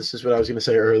heard this. This is what I was going to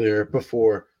say earlier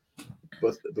before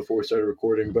we started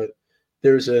recording, but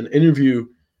there's an interview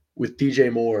with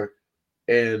DJ Moore,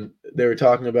 and they were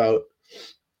talking about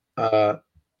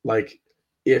like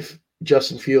if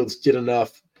Justin Fields did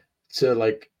enough to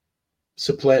like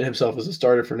supplant himself as a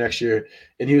starter for next year.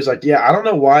 And he was like, yeah, I don't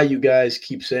know why you guys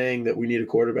keep saying that we need a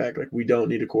quarterback. Like, we don't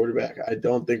need a quarterback. I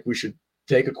don't think we should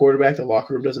take a quarterback. The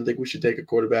locker room doesn't think we should take a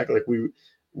quarterback. Like,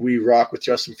 we rock with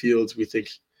Justin Fields. We think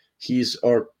he's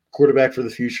our quarterback for the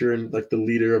future and like the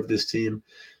leader of this team.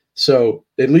 So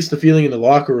at least the feeling in the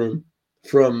locker room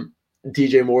from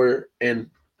DJ Moore and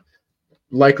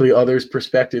likely others'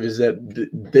 perspective is that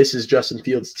this is Justin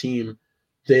Fields' team.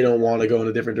 They don't want to go in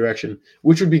a different direction,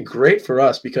 which would be great for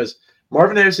us because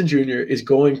Marvin Harrison Jr. is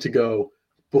going to go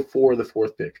before the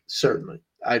 4th pick. Certainly.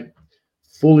 I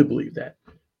fully believe that.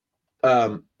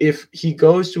 If he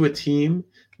goes to a team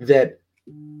that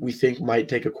we think might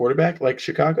take a quarterback like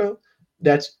Chicago,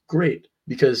 that's great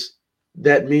because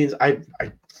that means I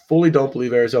fully don't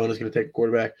believe Arizona is going to take a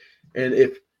quarterback. And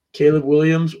if Caleb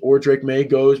Williams or Drake May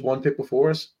goes 1 pick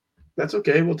before us, that's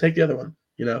okay. We'll take the other one.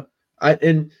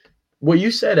 And what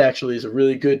you said actually is a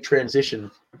really good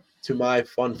transition to my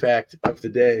fun fact of the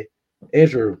day.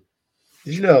 Andrew,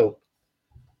 did you know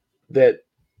that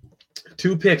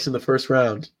 2 picks in the first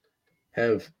round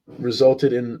have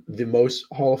resulted in the most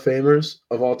Hall of Famers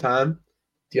of all time?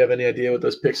 Do you have any idea what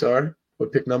those picks are?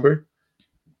 What pick number?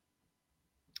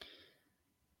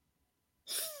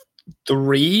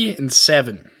 3 and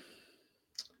 7.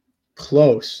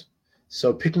 Close.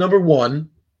 So pick number 1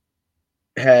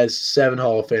 has 7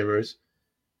 Hall of Famers.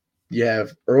 You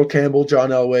have Earl Campbell, John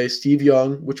Elway, Steve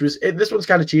Young, this one's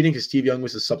kind of cheating because Steve Young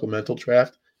was a supplemental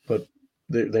draft, but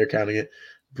they're counting it.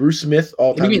 Bruce Smith,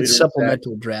 all-time leader. What do you mean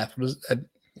supplemental draft?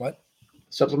 What?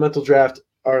 Supplemental draft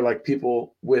are like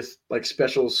people with like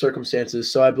special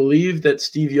circumstances. So I believe that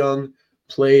Steve Young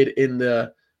played in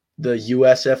the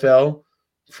USFL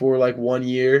for like 1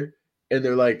 year, and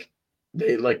they're like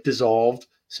they like dissolved,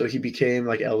 so he became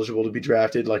like eligible to be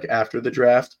drafted like after the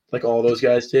draft, like all those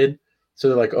guys did. So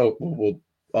they're like, oh, well, we'll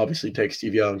obviously take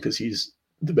Steve Young because he's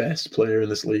the best player in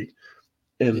this league,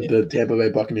 and Yeah. the Tampa Bay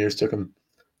Buccaneers took him.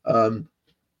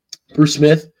 Bruce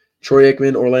Smith, Troy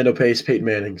Aikman, Orlando Pace, Peyton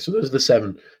Manning. So those are the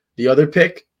 7. The other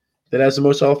pick that has the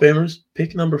most Hall of Famers,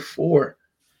 pick number 4.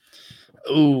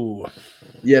 Ooh.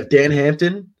 You have Dan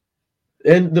Hampton.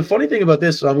 And the funny thing about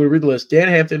this, so I'm going to read the list. Dan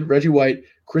Hampton, Reggie White,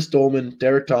 Chris Dolman,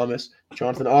 Derek Thomas,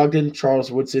 Jonathan Ogden,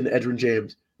 Charles Woodson, Edwin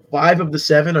James. 5 of the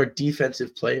 7 are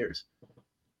defensive players.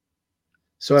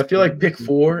 So I feel like pick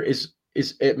 4 is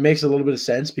it makes a little bit of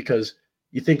sense because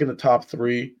you think in the top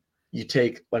 3, you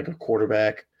take like a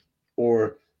quarterback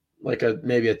or like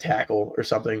maybe a tackle or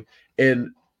something.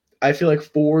 And I feel like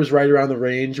 4 is right around the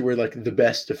range where like the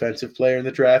best defensive player in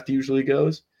the draft usually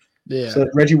goes. Yeah. So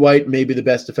Reggie White may be the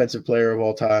best defensive player of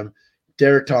all time.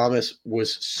 Derek Thomas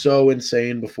was so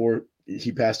insane before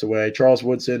he passed away. Charles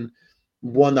Woodson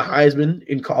won the Heisman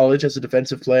in college as a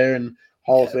defensive player and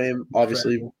Hall of Fame.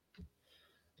 Obviously, incredible.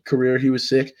 Career he was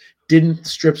sick. Didn't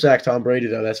strip sack Tom Brady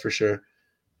though, that's for sure.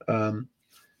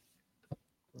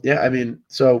 Yeah, I mean,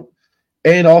 so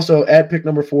and also at pick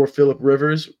number 4, Phillip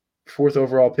Rivers, 4th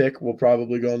overall pick, will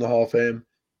probably go in the Hall of Fame.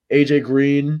 AJ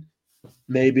Green,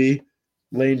 maybe.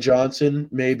 Lane Johnson,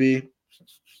 maybe.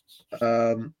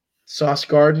 Sauce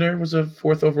Gardner was a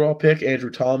 4th overall pick. Andrew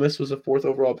Thomas was a 4th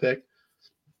overall pick.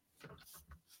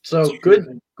 So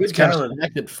good kind talent. of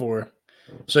selected for.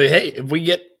 So hey, if we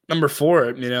get number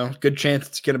 4, good chance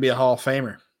it's going to be a Hall of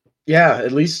Famer. Yeah,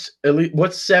 at least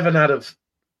what's 7 out of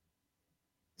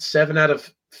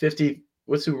 50?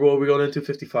 What Super Bowl are we going into?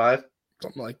 55?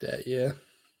 Something like that, yeah.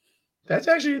 That's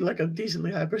actually like a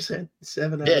decently high percent.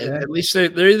 7 out of that. At least they're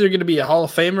either going to be a Hall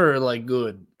of Famer or like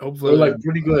good. Hopefully, or like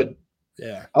pretty good.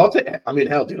 Yeah. I'll take. I mean,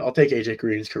 hell, dude, I'll take AJ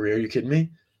Green's career. Are you kidding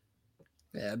me?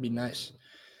 Yeah, that'd be nice.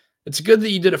 It's good that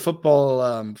you did a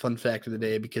football fun fact of the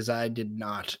day because I did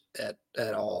not at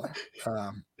all.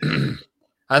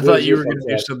 I thought you were going to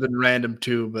do something random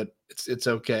too, but it's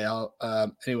okay. I'll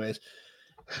anyways.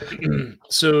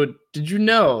 So, did you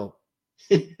know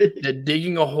that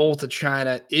digging a hole to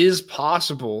China is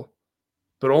possible,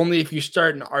 but only if you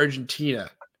start in Argentina?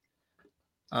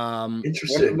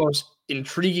 Interesting. One of the most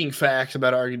intriguing facts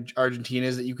about Argentina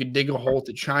is that you could dig a hole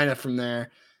to China from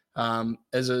there.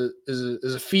 As a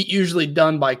feat usually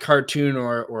done by cartoon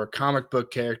or comic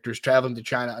book characters, traveling to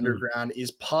China underground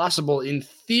is possible in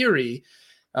theory,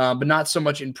 but not so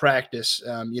much in practice.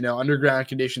 Underground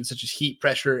conditions such as heat,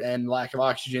 pressure, and lack of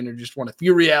oxygen are just one of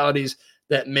few realities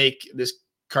that make this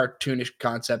cartoonish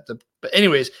concept. But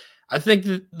anyways, I think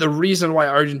that the reason why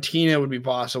Argentina would be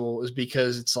possible is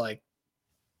because it's like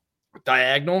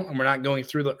diagonal and we're not going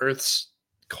through the Earth's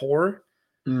core.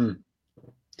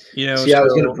 See, I was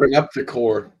going to bring up the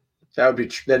core. That'd be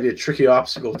a tricky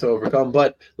obstacle to overcome.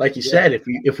 But like you said,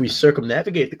 if we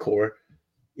circumnavigate the core,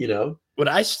 What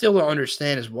I still don't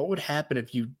understand is what would happen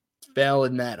if you fell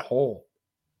in that hole.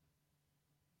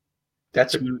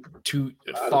 That's to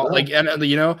fall like, and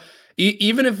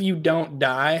even if you don't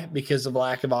die because of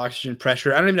lack of oxygen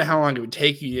pressure, I don't even know how long it would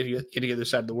take you to get to the other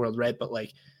side of the world, right? But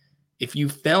like, if you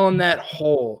fell in that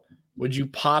hole, would you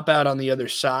pop out on the other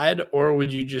side, or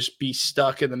would you just be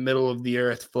stuck in the middle of the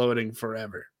earth floating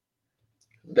forever?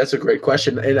 That's a great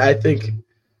question. And I think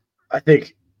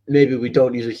maybe we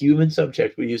don't use a human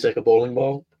subject. We use like a bowling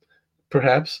ball,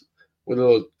 perhaps, with a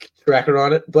little tracker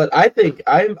on it. But I think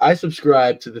I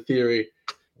subscribe to the theory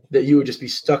that you would just be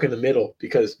stuck in the middle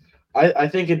because I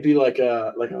think it'd be like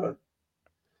a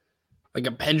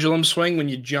pendulum swing. When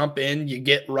you jump in, you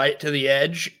get right to the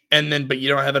edge, but you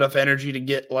don't have enough energy to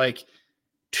get like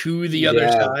to the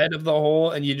other side of the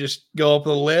hole, and you just go up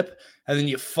the lip, and then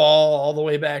you fall all the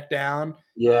way back down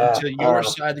to your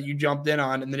side that you jumped in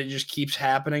on, and then it just keeps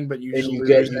happening. But you lose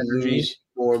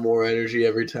more and more energy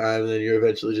every time, and then you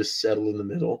eventually just settle in the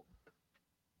middle.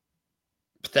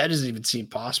 But that doesn't even seem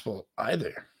possible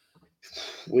either.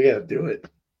 We got to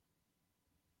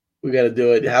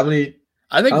do it. How many?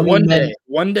 I think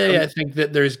one day, I think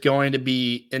that there's going to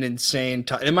be an insane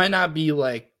time. It might not be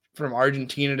like from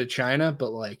Argentina to China,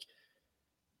 but like,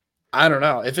 I don't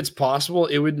know. If it's possible,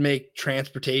 it would make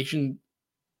transportation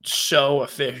so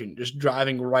efficient, just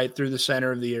driving right through the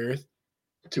center of the earth.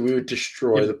 So we would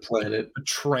destroy the planet. A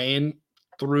train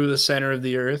through the center of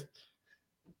the earth.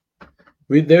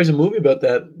 There's a movie about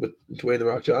that with Dwayne "The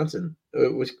Rock" Johnson.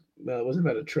 It wasn't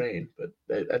about a train, but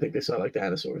I think they saw like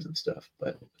dinosaurs and stuff.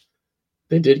 But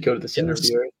they did go to the center of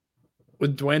the earth.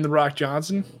 With Dwayne "The Rock"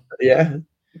 Johnson? Yeah.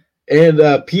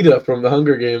 And PETA from the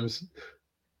Hunger Games.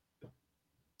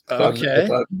 Okay.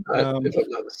 If I'm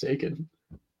not mistaken.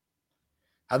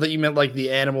 I thought you meant like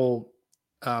the animal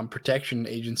protection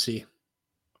agency.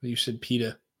 You said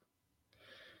PETA.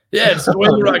 Yeah, it's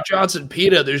Dwayne The Rock Johnson,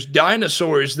 PETA. There's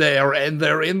dinosaurs there, and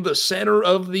they're in the center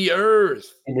of the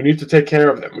earth. And we need to take care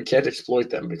of them. We can't exploit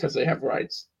them because they have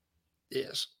rights.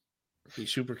 Yes. Be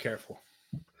super careful.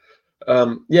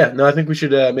 Yeah, no, I think we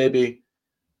should maybe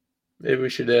we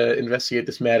should investigate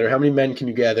this matter. How many men can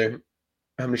you gather?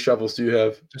 How many shovels do you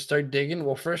have? To start digging,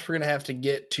 well, first we're gonna have to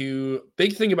get to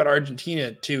big thing about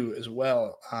Argentina too, as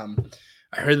well.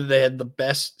 I heard that they had the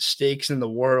best steaks in the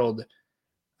world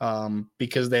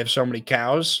because they have so many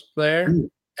cows there,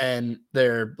 and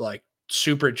they're like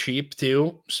super cheap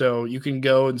too. So you can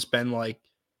go and spend like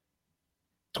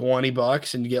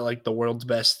 $20 and you get like the world's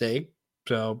best steak.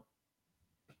 So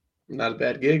not a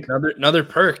bad gig. Another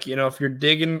perk, if you're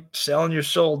digging, selling your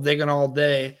soul, digging all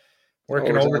day,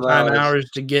 working overtime hours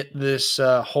to get this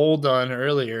hole done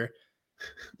earlier,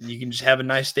 you can just have a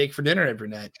nice steak for dinner every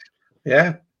night.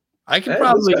 Yeah. I could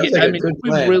probably get, if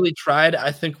we really tried,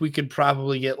 I think we could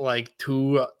probably get like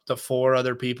 2 to 4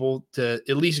 other people to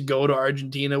at least go to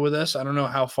Argentina with us. I don't know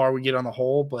how far we get on the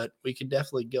hole, but we could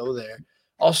definitely go there.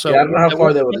 Also, I don't know how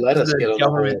far they would let us get on the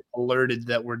government alerted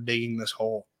that we're digging this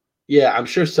hole. Yeah, I'm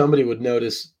sure somebody would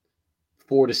notice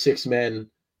 4 to 6 men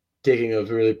digging a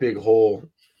really big hole.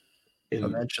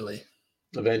 Eventually,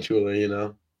 Who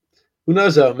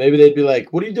knows though? Maybe they'd be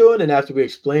like, "What are you doing?" And after we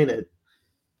explain it,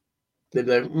 they'd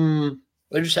be like,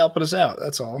 they're just helping us out.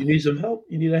 That's all. You need some help?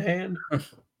 You need a hand?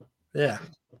 Yeah.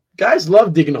 Guys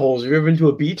love digging holes. Have you ever been to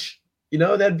a beach?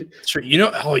 That. Sure.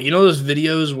 Those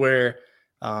videos where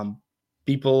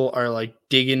people are like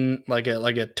digging like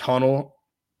a tunnel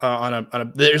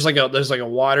there's like a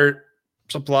water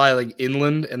supply like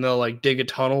inland, and they'll like dig a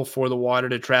tunnel for the water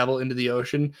to travel into the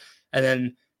ocean, and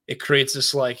then it creates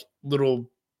this like little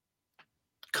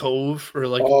cove or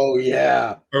like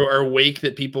or wake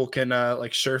that people can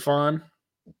like surf on.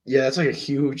 Yeah, that's like a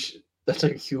huge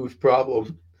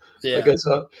problem. Yeah, like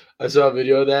I saw a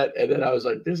video of that, and then I was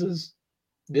like,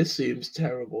 this seems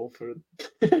terrible for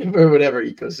whatever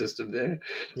ecosystem there.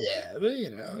 Yeah, but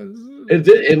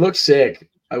it looks sick.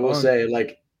 I will say,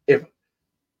 like, if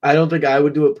I don't think I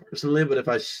would do it personally, but if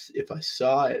I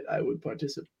saw it, I would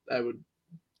participate.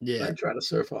 I'd try to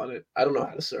surf on it. I don't know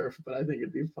how to surf, but I think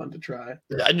it'd be fun to try.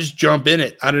 I'd just jump in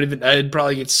it. I'd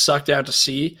probably get sucked out to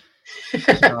sea.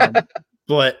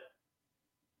 But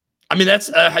I mean, that's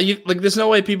how there's no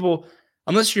way people,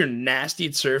 unless you're nasty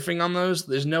at surfing on those,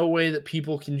 there's no way that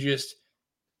people can just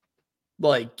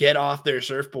like get off their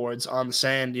surfboards on the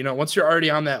sand. Once you're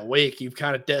already on that wake, you've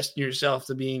kind of destined yourself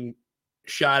to being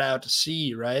shot out to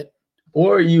sea, right?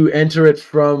 Or you enter it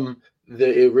from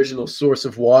the original source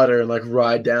of water and like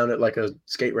ride down it like a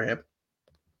skate ramp.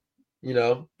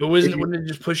 But wouldn't it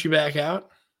just push you back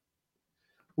out?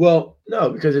 Well,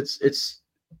 no, because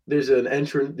there's an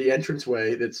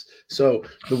entranceway so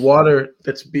the water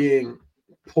that's being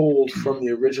pulled from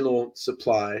the original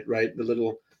supply, right? The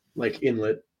little like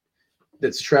inlet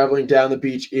that's traveling down the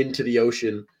beach into the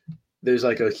ocean. There's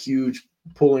like a huge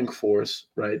pulling force,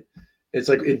 right? It's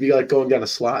like it'd be like going down a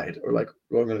slide or like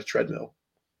going on a treadmill.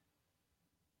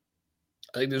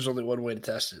 I think there's only one way to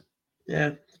test it.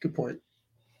 Yeah, good point.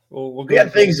 Well, we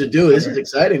got things to do. This is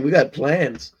exciting. We got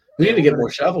plans. We need to get more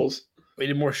shovels. We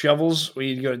need more shovels. We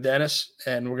need to go to Dennis,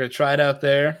 and we're going to try it out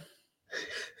there.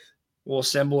 We'll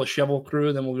assemble a shovel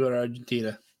crew, then we'll go to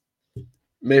Argentina.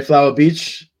 Mayflower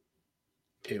Beach.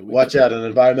 Watch out. An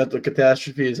environmental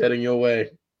catastrophe is heading your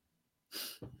way.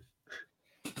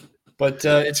 But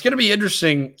it's going to be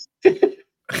interesting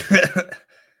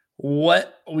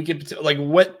what we could, like,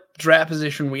 what draft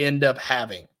position we end up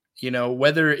having.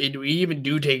 Whether we even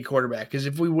do take a quarterback. Because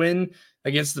if we win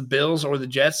against the Bills or the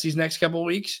Jets these next couple of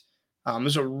weeks,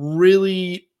 there's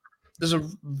a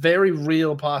very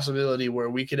real possibility where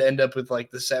we could end up with like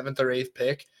the 7th or 8th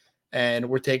pick, and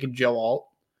we're taking Joe Alt.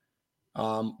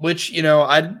 Which,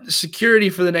 security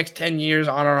for the next 10 years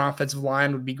on our offensive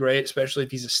line would be great, especially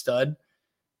if he's a stud.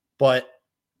 But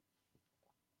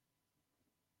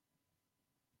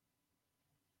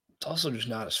it's also just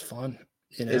not as fun.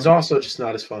 It's also just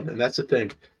not as fun, and that's the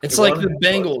thing. It's like the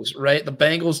Bengals, right? The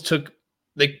Bengals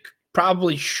they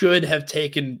probably should have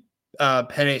taken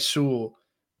Penei Sewell,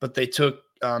 but they took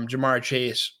Jamar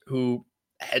Chase, who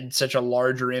had such a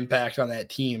larger impact on that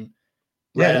team.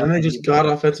 Yeah, and then they just got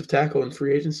offensive tackle in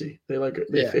free agency. They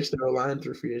fixed their line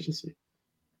through free agency.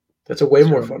 That's a way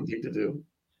more fun thing to do.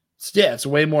 It's a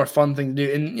way more fun thing to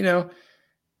do. And,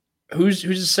 who's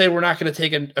to say we're not going to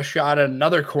take a shot at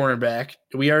another cornerback?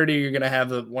 We already are going to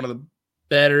have one of the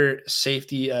better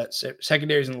safety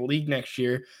secondaries in the league next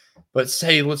year. But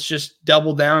say, let's just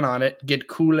double down on it, get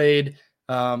Kool-Aid,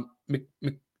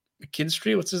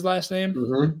 McKinstry, what's his last name?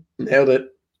 Mm-hmm. Nailed it.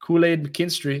 Kool-Aid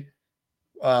McKinstry,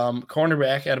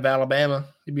 cornerback out of Alabama.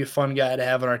 He'd be a fun guy to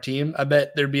have on our team. I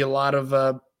bet there'd be a lot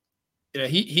of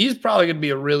he's probably going to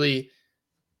be a really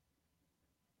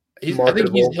I think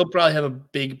he'll probably have a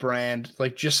big brand,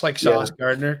 like just like Sauce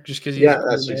Gardner, just because he's a cool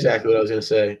that's name. exactly what I was gonna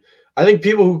say. I think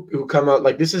people who come out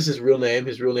like this is his real name.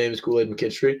 His real name is Kool-Aid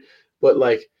McKinstry, but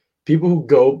like people who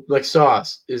go like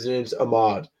Sauce, his name's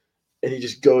Ahmad, and he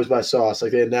just goes by Sauce.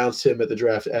 Like they announced him at the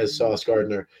draft as Sauce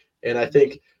Gardner, and I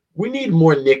think we need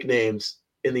more nicknames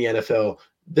in the NFL.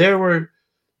 There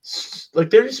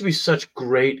used to be such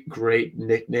great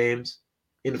nicknames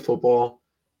in football.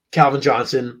 Calvin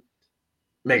Johnson,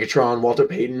 Megatron, Walter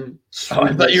Payton. Oh,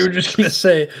 I thought you were just gonna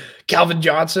say Calvin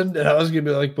Johnson, and I was gonna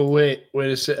be like, but wait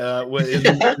a second, what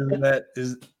isn't that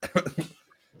is?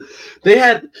 They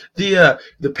had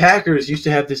the Packers used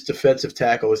to have this defensive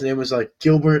tackle. His name was like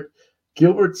Gilbert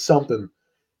something,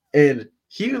 and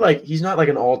he's not like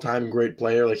an all time great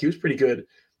player. Like he was pretty good,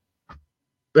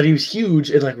 but he was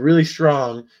huge and like really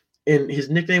strong. And his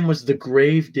nickname was the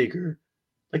Grave Digger.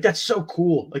 Like that's so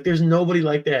cool. Like there's nobody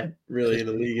like that really in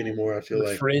the league anymore. I feel the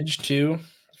like Fridge too.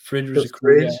 Fridge was the a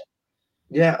cool guy.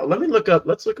 Yeah,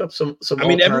 let's look up some. I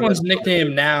mean, everyone's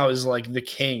nickname now is like the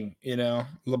King. You know,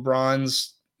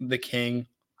 LeBron's the King.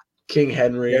 King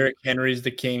Henry. Derrick Henry's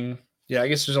the King. Yeah, I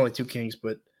guess there's only two Kings,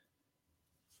 but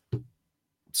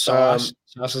Sauce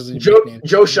is a nickname.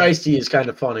 Joe Shiesty is kind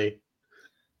of funny.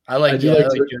 I like Joe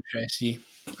Shiesty.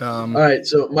 All right,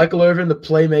 so Michael Irvin, the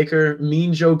playmaker,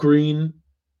 Mean Joe Green,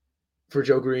 for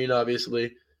Joe Green,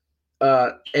 obviously.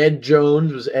 Ed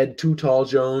Jones was Ed Too Tall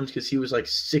Jones because he was like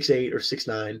 6'8" or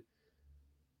 6'9".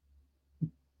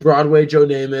 Broadway Joe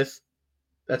Namath,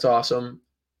 that's awesome.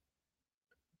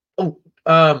 Oh,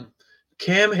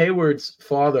 Cam Hayward's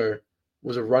father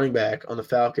was a running back on the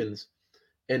Falcons,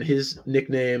 and his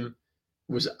nickname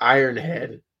was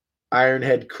Ironhead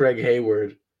Craig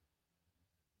Hayward.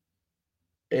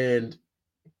 And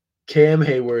Cam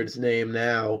Hayward's name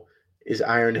now is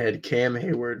Ironhead Cam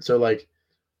Hayward. So, like,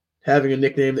 having a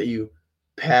nickname that you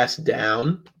pass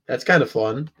down, that's kind of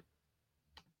fun.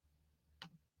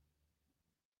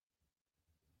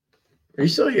 Are you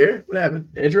still here? What happened?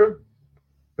 Andrew?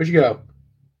 Where'd you go?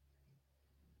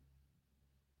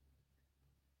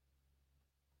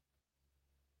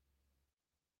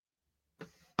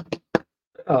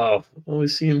 Oh, we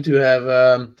seem to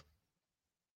have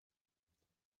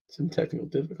some technical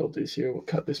difficulties here. We'll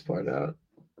cut this part out.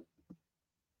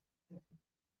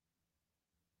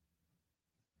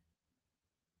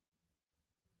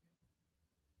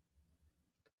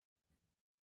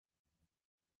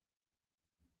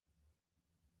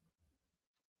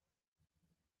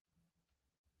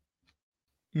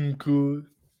 Cool.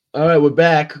 All right, we're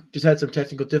back. Just had some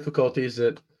technical difficulties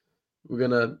that we're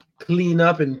gonna clean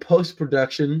up in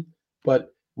post-production.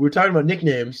 But we were talking about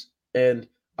nicknames, and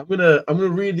I'm gonna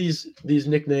read these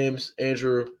nicknames,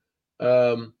 Andrew,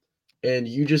 and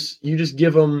you just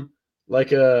give them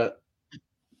like a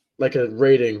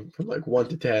rating from like 1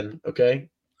 to 10. Okay.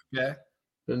 Yeah.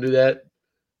 Gonna do that.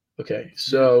 Okay.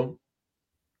 So,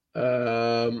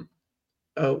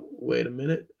 oh, wait a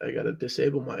minute. I gotta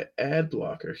disable my ad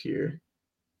blocker here.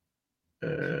 You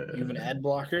have an ad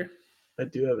blocker? I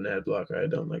do have an ad blocker. I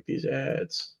don't like these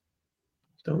ads.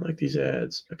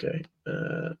 Okay.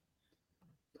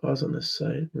 Pause on this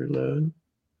site. Reload.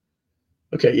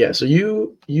 Okay, yeah. So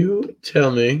you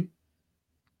tell me.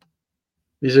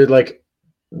 These are like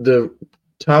the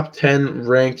top 10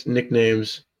 ranked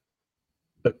nicknames.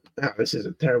 This is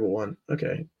a terrible one.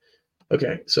 Okay.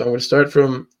 So I'm gonna start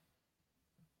from.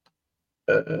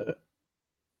 I'm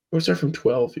gonna start from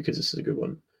 12 because this is a good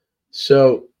one.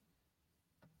 So,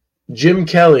 Jim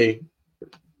Kelly,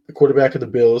 the quarterback of the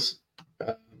Bills,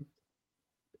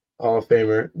 Hall of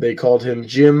Famer, they called him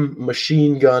Jim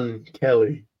Machine Gun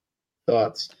Kelly.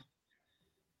 Thoughts?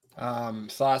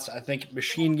 Thoughts. I think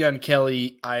Machine Gun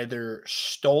Kelly either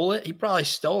stole it. He probably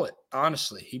stole it.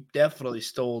 Honestly, he definitely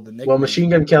stole the nickname. Well, Machine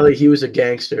Gun Kelly, he was a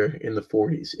gangster in the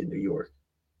 40s in New York.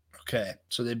 Okay,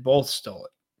 so they both stole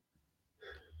it.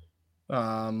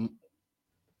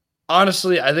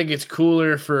 Honestly, I think it's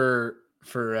cooler for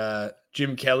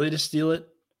Jim Kelly to steal it,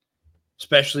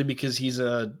 especially because he's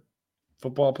a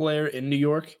football player in New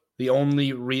York, the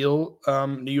only real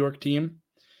New York team.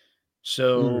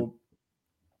 So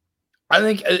I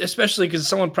think, especially because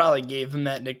someone probably gave him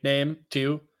that nickname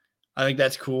too. I think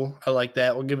that's cool. I like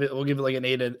that. We'll give it like an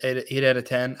 8 out of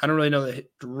 10. I don't really know the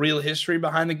real history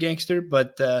behind the gangster,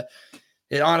 but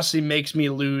it honestly makes me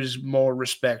lose more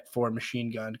respect for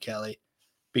Machine Gun Kelly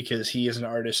because he is an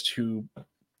artist who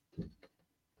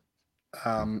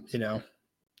You know,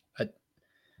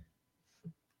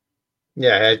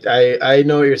 Yeah, I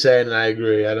know what you're saying, and I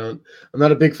agree. I'm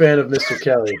not a big fan of Mr.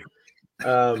 Kelly.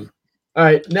 All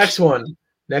right, next one.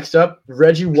 Next up,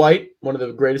 Reggie White, one of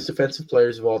the greatest defensive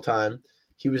players of all time.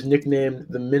 He was nicknamed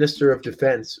the Minister of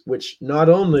Defense, which not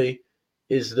only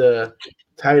is the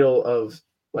title of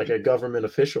like a government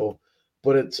official,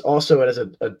 but it's also it has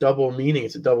a double meaning.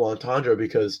 It's a double entendre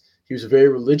because he was a very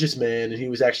religious man, and he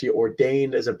was actually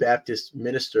ordained as a Baptist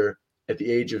minister at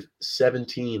the age of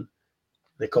 17.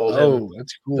 They called him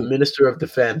that's the cool. Minister of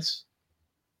Defense.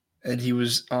 And he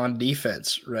was on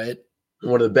defense, right?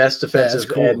 One of the best That's defensive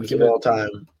cool. ends of all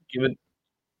time.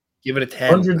 Give it a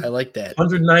 10. 100, I like that.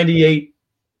 198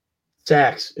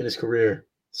 sacks in his career,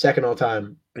 second all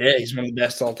time. Yeah, he's one of the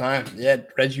best all time. Yeah,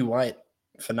 Reggie White,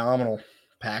 phenomenal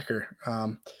Packer.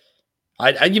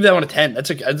 I'd give that one a 10. That's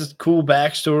a cool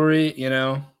backstory. You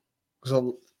know, there's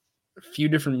a few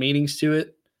different meanings to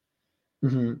it.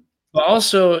 Mm-hmm. But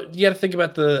also, you got to think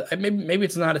about maybe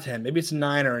it's not a 10, maybe it's a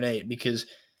 9 or an 8 because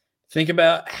think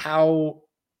about how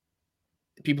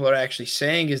people are actually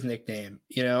saying his nickname.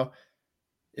 You know,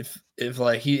 if he's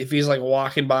like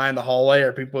walking by in the hallway,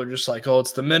 or people are just like, oh,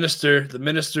 it's the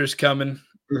minister's coming.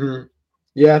 Mm-hmm.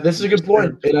 Yeah, this is a good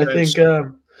point, and I think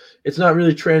it's not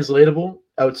really translatable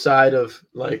outside of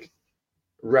like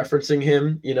referencing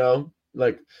him. You know,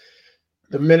 like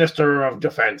the Minister of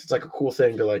Defense. It's like a cool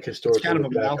thing to like historically. It's kind of a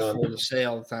look back mouthful on. to say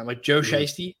all the time. Like Joe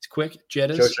Shiesty, it's quick. Joe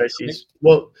Jettas. Shiesty's.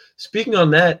 Well, speaking on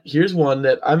that, here's one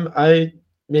that I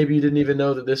maybe you didn't even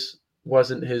know that this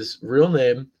wasn't his real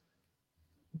name.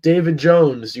 David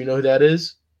Jones. You know who that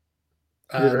is?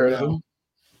 Have you ever heard of him?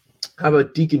 How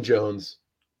about Deacon Jones?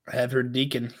 I have heard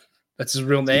Deacon. That's his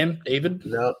real name, David?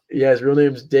 No, yeah, his real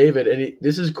name's David, and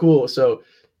this is cool. So,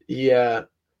 yeah,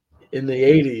 in the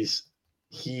 80s,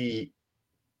 he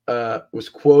was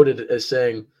quoted as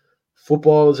saying,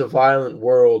 "Football is a violent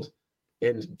world,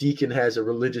 and Deacon has a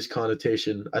religious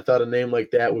connotation. I thought a name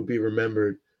like that would be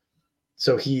remembered."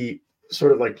 So he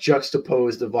sort of like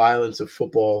juxtaposed the violence of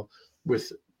football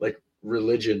with like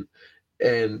religion,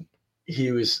 and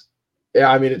he was,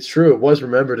 yeah, I mean, it's true. It was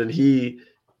remembered, and he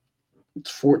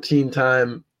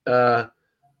 14-time Pro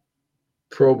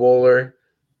Bowler.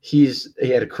 He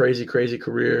had a crazy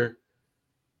career.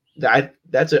 I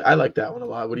like that one a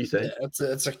lot. What do you think? Yeah,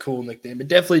 that's a cool nickname. It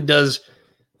definitely does.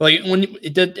 Like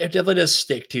it definitely does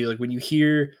stick to you. Like when you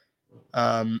hear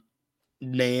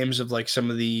names of like some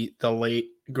of the late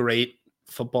great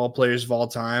football players of all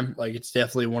time, like it's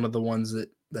definitely one of the ones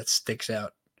that sticks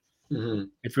out. Mm-hmm.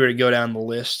 If we were to go down the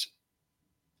list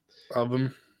of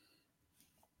them.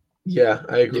 Yeah,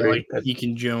 I agree. Yeah, like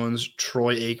Deacon Jones,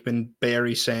 Troy Aikman,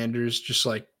 Barry Sanders, just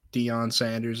like Deion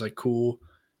Sanders, like cool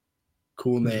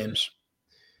names.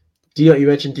 You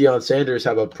mentioned Deion Sanders.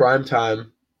 How about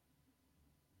Primetime?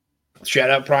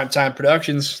 Shout out Primetime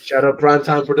Productions. Shout out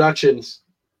Primetime Productions.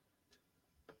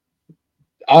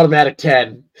 Automatic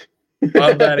 10.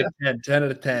 Automatic 10. 10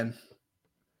 out of 10.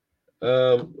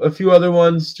 A few other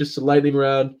ones, just a lightning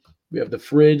round. We have the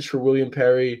Fridge for William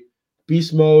Perry.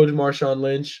 Beast Mode, Marshawn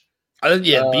Lynch.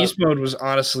 Beast Mode was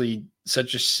honestly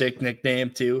such a sick nickname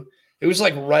too. It was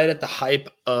like not the hype.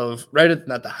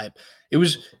 It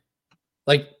was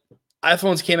like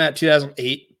iPhones came out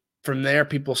 2008. From there,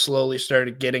 people slowly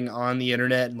started getting on the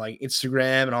internet and like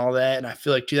Instagram and all that. And I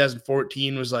feel like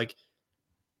 2014 was like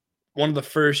one of the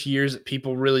first years that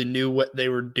people really knew what they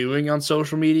were doing on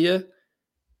social media.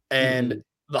 And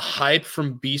the hype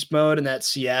from Beast Mode and that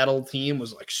Seattle team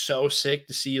was like so sick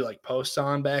to see like posts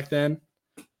on back then.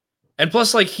 And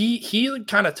plus, like he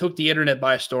kind of took the internet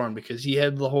by storm because he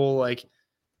had the whole like,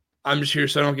 I'm just here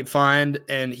so I don't get fined,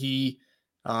 and he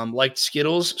liked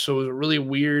Skittles, so it was a really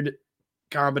weird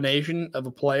combination of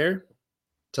a player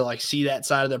to like see that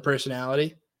side of their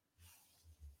personality.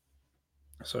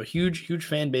 So huge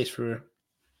fan base for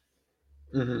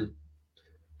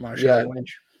Marshawn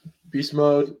Lynch. Beast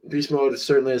Mode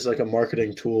certainly is like a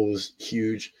marketing tool is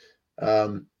huge.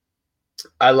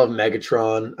 I love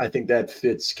Megatron. I think that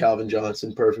fits Calvin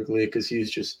Johnson perfectly because he's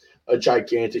just a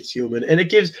gigantic human. And I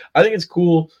think it's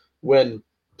cool when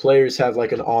players have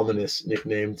like an ominous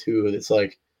nickname too. It's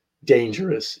like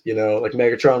dangerous, you know, like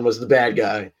Megatron was the bad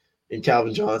guy and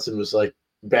Calvin Johnson was like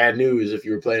bad news if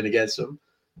you were playing against him.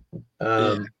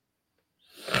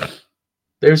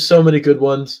 There's so many good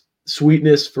ones.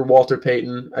 Sweetness for Walter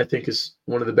Payton, I think, is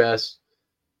one of the best.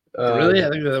 Really? I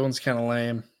think that one's kind of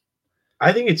lame.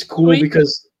 I think it's cool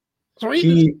because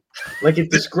he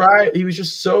was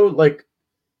just so like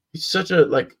he's such a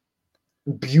like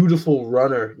beautiful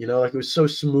runner, you know, like it was so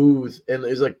smooth and it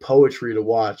was like poetry to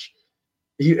watch.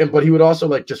 But he would also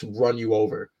like just run you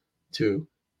over. too.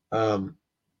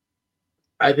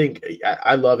 I think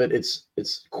I love it. It's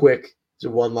quick. It's a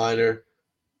one-liner.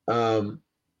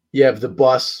 You have the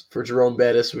bus for Jerome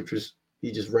Bettis, which was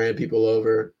he just ran people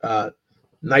over.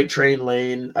 Night Train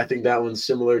Lane. I think that one's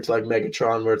similar to like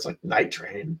Megatron, where it's like Night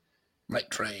Train. Night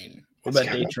Train. What It's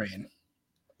about Day kinda, Train?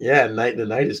 yeah, the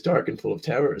night is dark and full of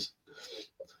terrors.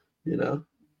 You know,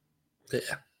 Yeah.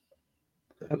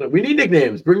 I don't know. We need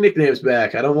nicknames. Bring nicknames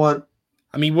back. I don't want.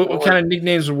 I mean, what kind of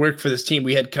nicknames would work for this team?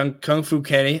 We had Kung Fu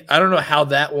Kenny. I don't know how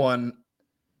that one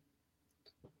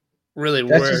really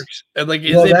works. And like,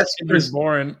 it's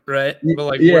boring, right? But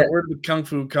like, yeah. where did Kung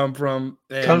Fu come from?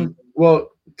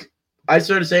 I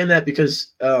started saying that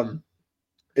because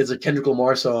it's a Kendrick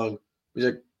Lamar song. He's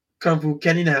like, Kung Fu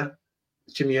Kenny now.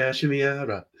 Shimmy ya, shimmy ya,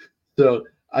 rah. So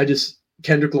I just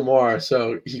Kendrick Lamar,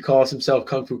 so he calls himself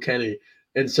Kung Fu Kenny.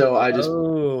 And so I just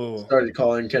started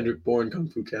calling Kendrick Bourne Kung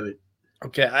Fu Kenny.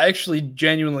 Okay, I actually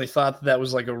genuinely thought that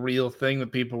was like a real thing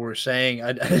that people were saying.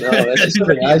 No, that's just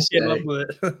something I say.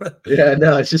 Yeah,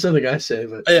 no, it's just something I say.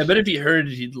 But yeah, but if he heard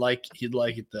it, he'd like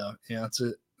it though. Yeah, it's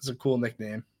a cool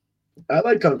nickname. I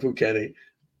like Kung Fu Kenny.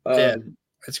 Yeah,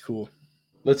 that's cool.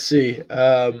 Let's see.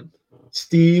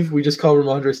 Steve, we just call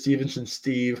Ramondre Stevenson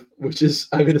Steve, which is,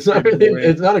 I mean, it's not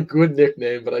a good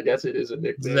nickname, but I guess it is a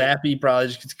nickname. Zappy probably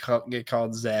just get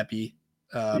called Zappy.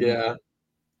 Yeah.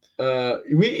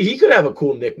 He could have a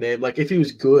cool nickname, like if he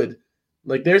was good.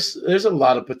 Like there's a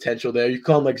lot of potential there. You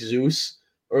call him like Zeus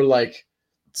or like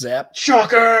Zap.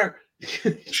 Shocker.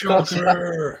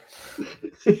 Shocker.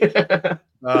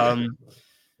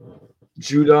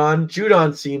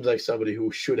 Judon seems like somebody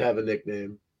who should have a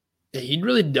nickname. He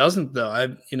really doesn't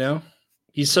though.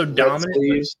 He's so dominant.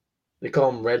 Sleeves. They call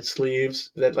him Red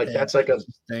Sleeves. That's like a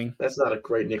thing. That's not a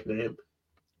great nickname.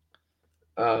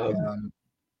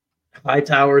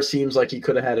 Hightower seems like he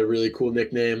could have had a really cool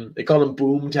nickname. They called him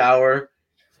Boom Tower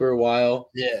for a while.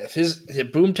 Yeah,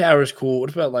 if Boom Tower is cool.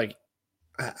 What about like,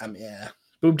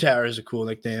 Boom Tower is a cool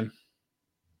nickname.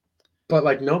 But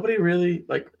like nobody really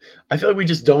like. I feel like we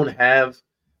just don't have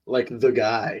like the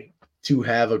guy to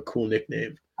have a cool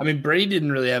nickname. I mean, Brady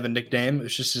didn't really have a nickname.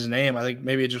 It's just his name. I think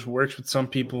maybe it just works with some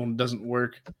people and doesn't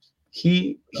work.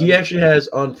 He actually has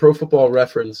on Pro Football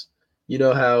Reference. You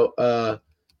know how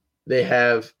they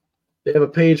have a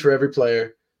page for every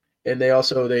player, and they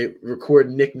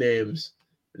record nicknames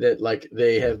that like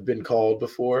they have been called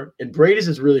before. And Brady's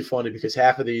is really funny because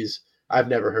half of these I've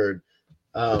never heard.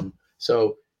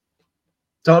 So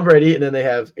Tom Brady, and then they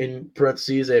have in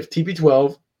parentheses they have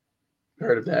TB12.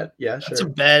 Heard of that? Yeah, sure.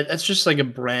 That's just like a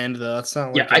brand though. That's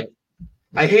not like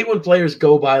I hate when players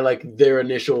go by like their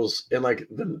initials and like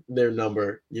their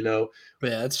number, you know?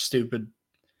 Yeah, that's stupid.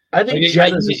 I think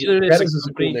Jettas is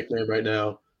a cool nickname right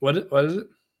now. What is it?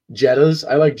 Jettas.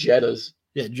 I like Jettas.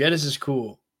 Yeah, Jettas is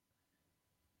cool.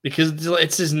 Because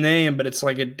it's his name, but it's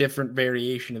like a different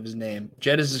variation of his name.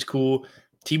 Jettas is cool.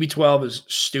 TB12 is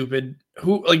stupid.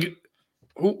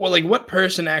 What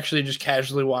person actually just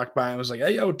casually walked by and was like,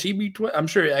 "Hey, yo, TB12"? I'm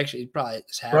sure actually probably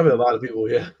it's happened. Probably a lot of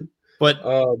people, yeah. But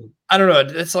I don't know.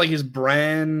 It's like his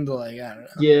brand. Like I don't know.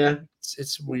 Yeah,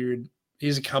 it's weird.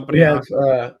 He's a company.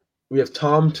 We have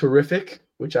Tom Terrific,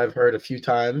 which I've heard a few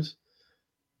times.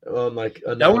 On like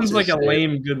that one's like a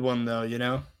lame good one though, you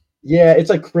know. Yeah, it's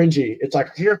like cringy. It's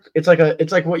like it's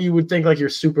like what you would think like your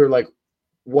super like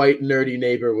white nerdy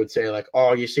neighbor would say, like,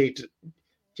 "Oh, did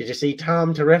you see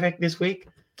Tom Terrific this week?"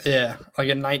 Yeah, like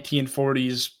a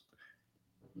 1940s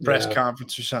press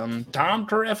conference or something. Tom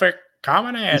Terrific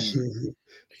coming in.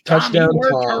 Touchdown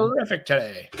Tom. Terrific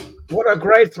today. What a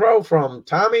great throw from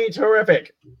Tommy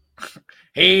Terrific.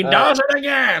 He does it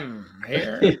again.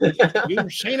 Here,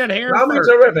 you've seen it here. Tommy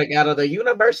Terrific out of the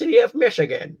University of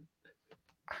Michigan.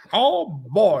 Oh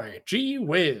boy, gee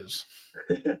whiz.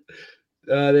 They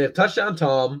have Touchdown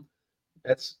Tom.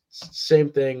 That's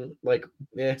same thing. Like,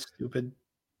 stupid.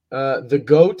 The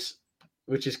GOAT,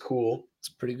 which is cool. It's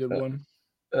a pretty good one.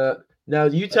 Now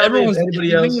you tell me if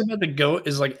anybody else. The thing about the GOAT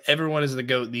is like everyone is the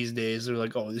GOAT these days. They're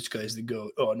like, oh, this guy's the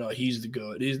GOAT. Oh no, he's the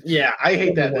GOAT. I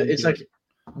hate that. It's like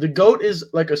the GOAT is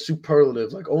like a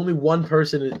superlative. Like only one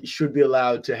person should be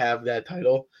allowed to have that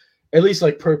title, at least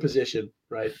like per position,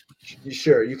 right?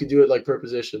 Sure, you can do it like per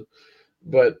position,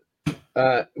 but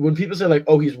when people say like,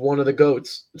 oh, he's one of the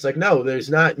GOATs, it's like, no, there's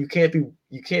not. You can't do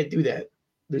that.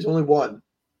 There's only one.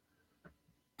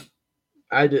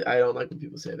 I don't like when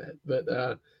people say that, but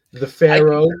the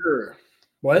Pharaoh.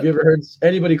 What? Have you ever heard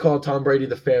anybody call Tom Brady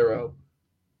the Pharaoh?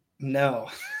 No.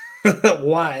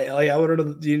 Why? Like, I want to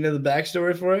know. Do you know the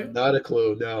backstory for it? Not a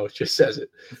clue. No, it just says it.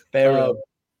 Pharaoh.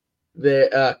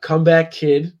 The comeback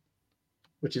kid,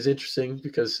 which is interesting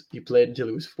because he played until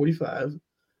he was 45.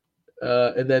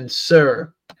 And then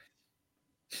Sir.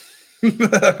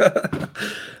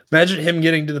 Imagine him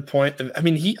getting to the point of, I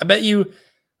bet you,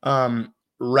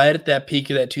 right at that peak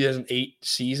of that 2008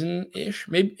 season ish,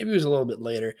 maybe it was a little bit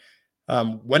later.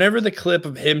 Whenever the clip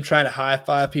of him trying to high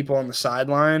five people on the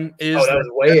sideline is, that was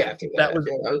way after that.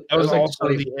 That was like also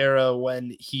 20... the era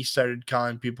when he started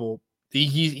calling people.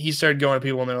 He started going to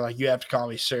people and they're like, "You have to call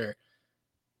me sir."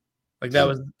 Like that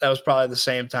was probably the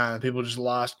same time people just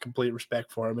lost complete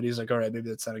respect for him. But he's like, "All right, maybe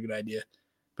that's not a good idea."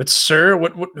 But sir,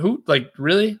 what who like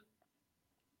really?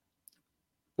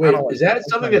 Wait, is that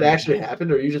something that actually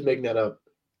happened, or are you just making that up?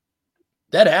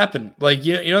 That happened. Like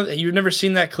you've never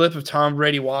seen that clip of Tom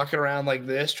Brady walking around like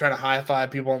this, trying to high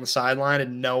five people on the sideline,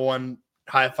 and no one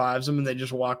high fives him, and they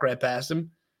just walk right past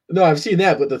him. No, I've seen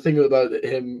that, but the thing about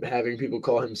him having people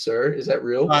call him sir, is that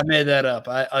real? I made that up.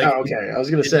 Okay. I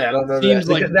was gonna say I don't remember seems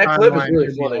that. like That clip is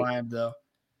really funny. Alive, though.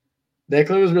 That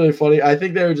clip was really funny. I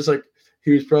think they were just like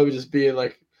he was probably just being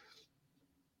like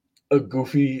a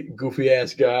goofy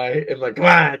ass guy, and like come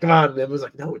on. And it was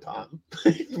like, no, Tom,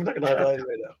 we're not gonna high five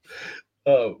right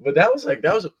now. But that was like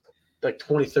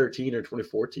 2013 or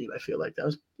 2014. I feel like that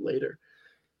was later.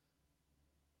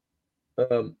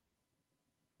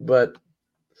 But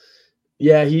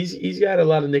yeah, he's got a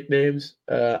lot of nicknames.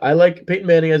 I like Peyton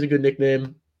Manning has a good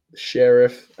nickname,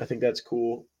 Sheriff. I think that's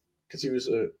cool because he was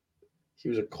a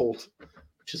Colt,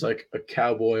 which is like a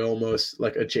cowboy almost,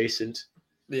 like adjacent.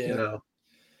 Yeah, you know.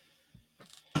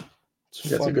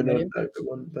 That's a good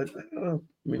one. But I don't know.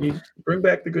 I mean, you bring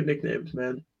back the good nicknames,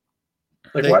 man.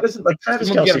 Like, why doesn't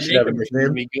Travis Kelce should have a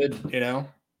nickname? Be good,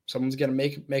 Someone's got to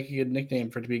make a good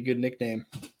nickname for it to be a good nickname.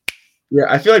 Yeah,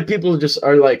 I feel like people just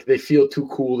are like they feel too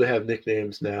cool to have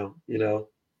nicknames now,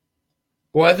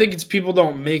 Well, I think it's people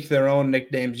don't make their own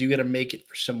nicknames. You got to make it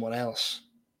for someone else.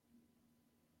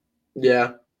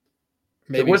 Yeah.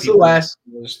 Maybe what's the last?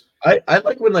 I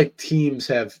like when like teams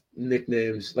have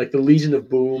nicknames, like the Legion of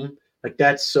Boom. Like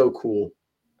that's so cool.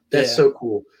 That's so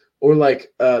cool. Or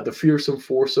like the Fearsome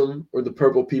Foursome or the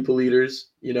Purple People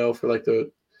Eaters. For like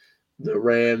the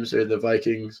Rams or the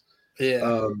Vikings.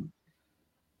 Yeah.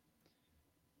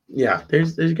 Yeah,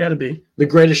 there's got to be the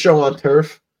Greatest Show on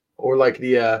Turf, or like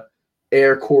the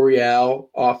Air Coryell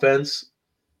offense.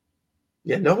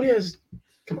 Yeah, nobody has.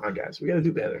 Come on, guys, we got to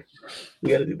do better.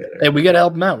 Hey, we got to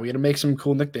help them out. We got to make some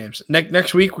cool nicknames.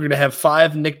 Next week, we're gonna have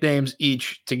 5 nicknames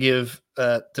each to give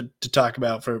to talk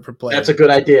about for players. That's a good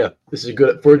idea. This is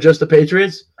good for just the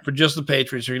Patriots. For just the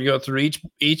Patriots, we're gonna go through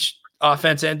each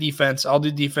offense and defense. I'll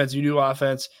do defense, you do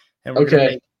offense, and we're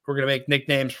gonna make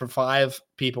nicknames for 5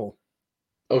 people.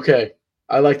 Okay,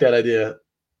 I like that idea.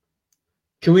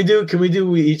 Can we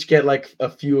we each get like a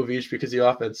few of each because the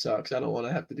offense sucks? I don't want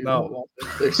to have to do the whole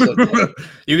offense. So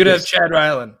you're going to have Chad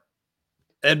Ryland,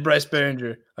 Ed Bryce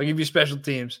Behringer. I'll give you special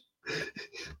teams.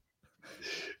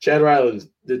 Chad Ryland's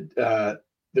the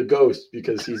ghost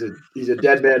because he's a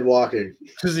dead man walking.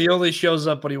 Because he only shows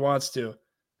up when he wants to.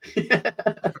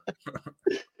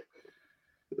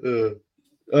 All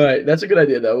right, that's a good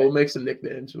idea though. We'll make some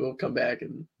nicknames. We'll come back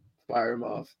and fire them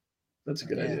off. That's a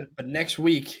good idea. But next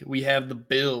week we have the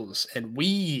Bills, and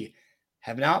we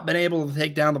have not been able to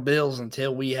take down the Bills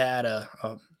until we had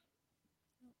a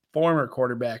former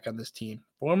quarterback on this team.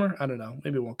 Former? I don't know.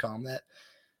 Maybe we'll call him that.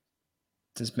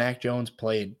 Since Mac Jones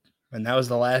played. And that was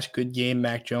the last good game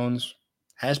Mac Jones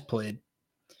has played.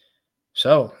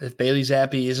 So if Bailey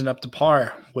Zappi isn't up to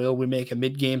par, will we make a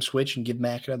mid-game switch and give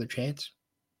Mac another chance?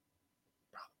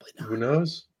 Probably not. Who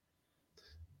knows?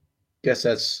 Guess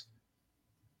that's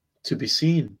to be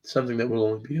seen. Something that we'll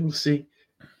only be able to see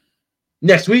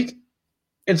next week,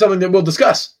 and something that we'll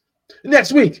discuss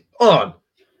next week on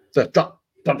the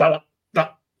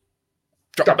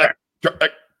Dropback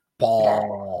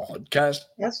podcast.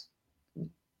 Yes.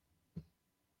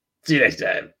 See you next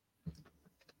time.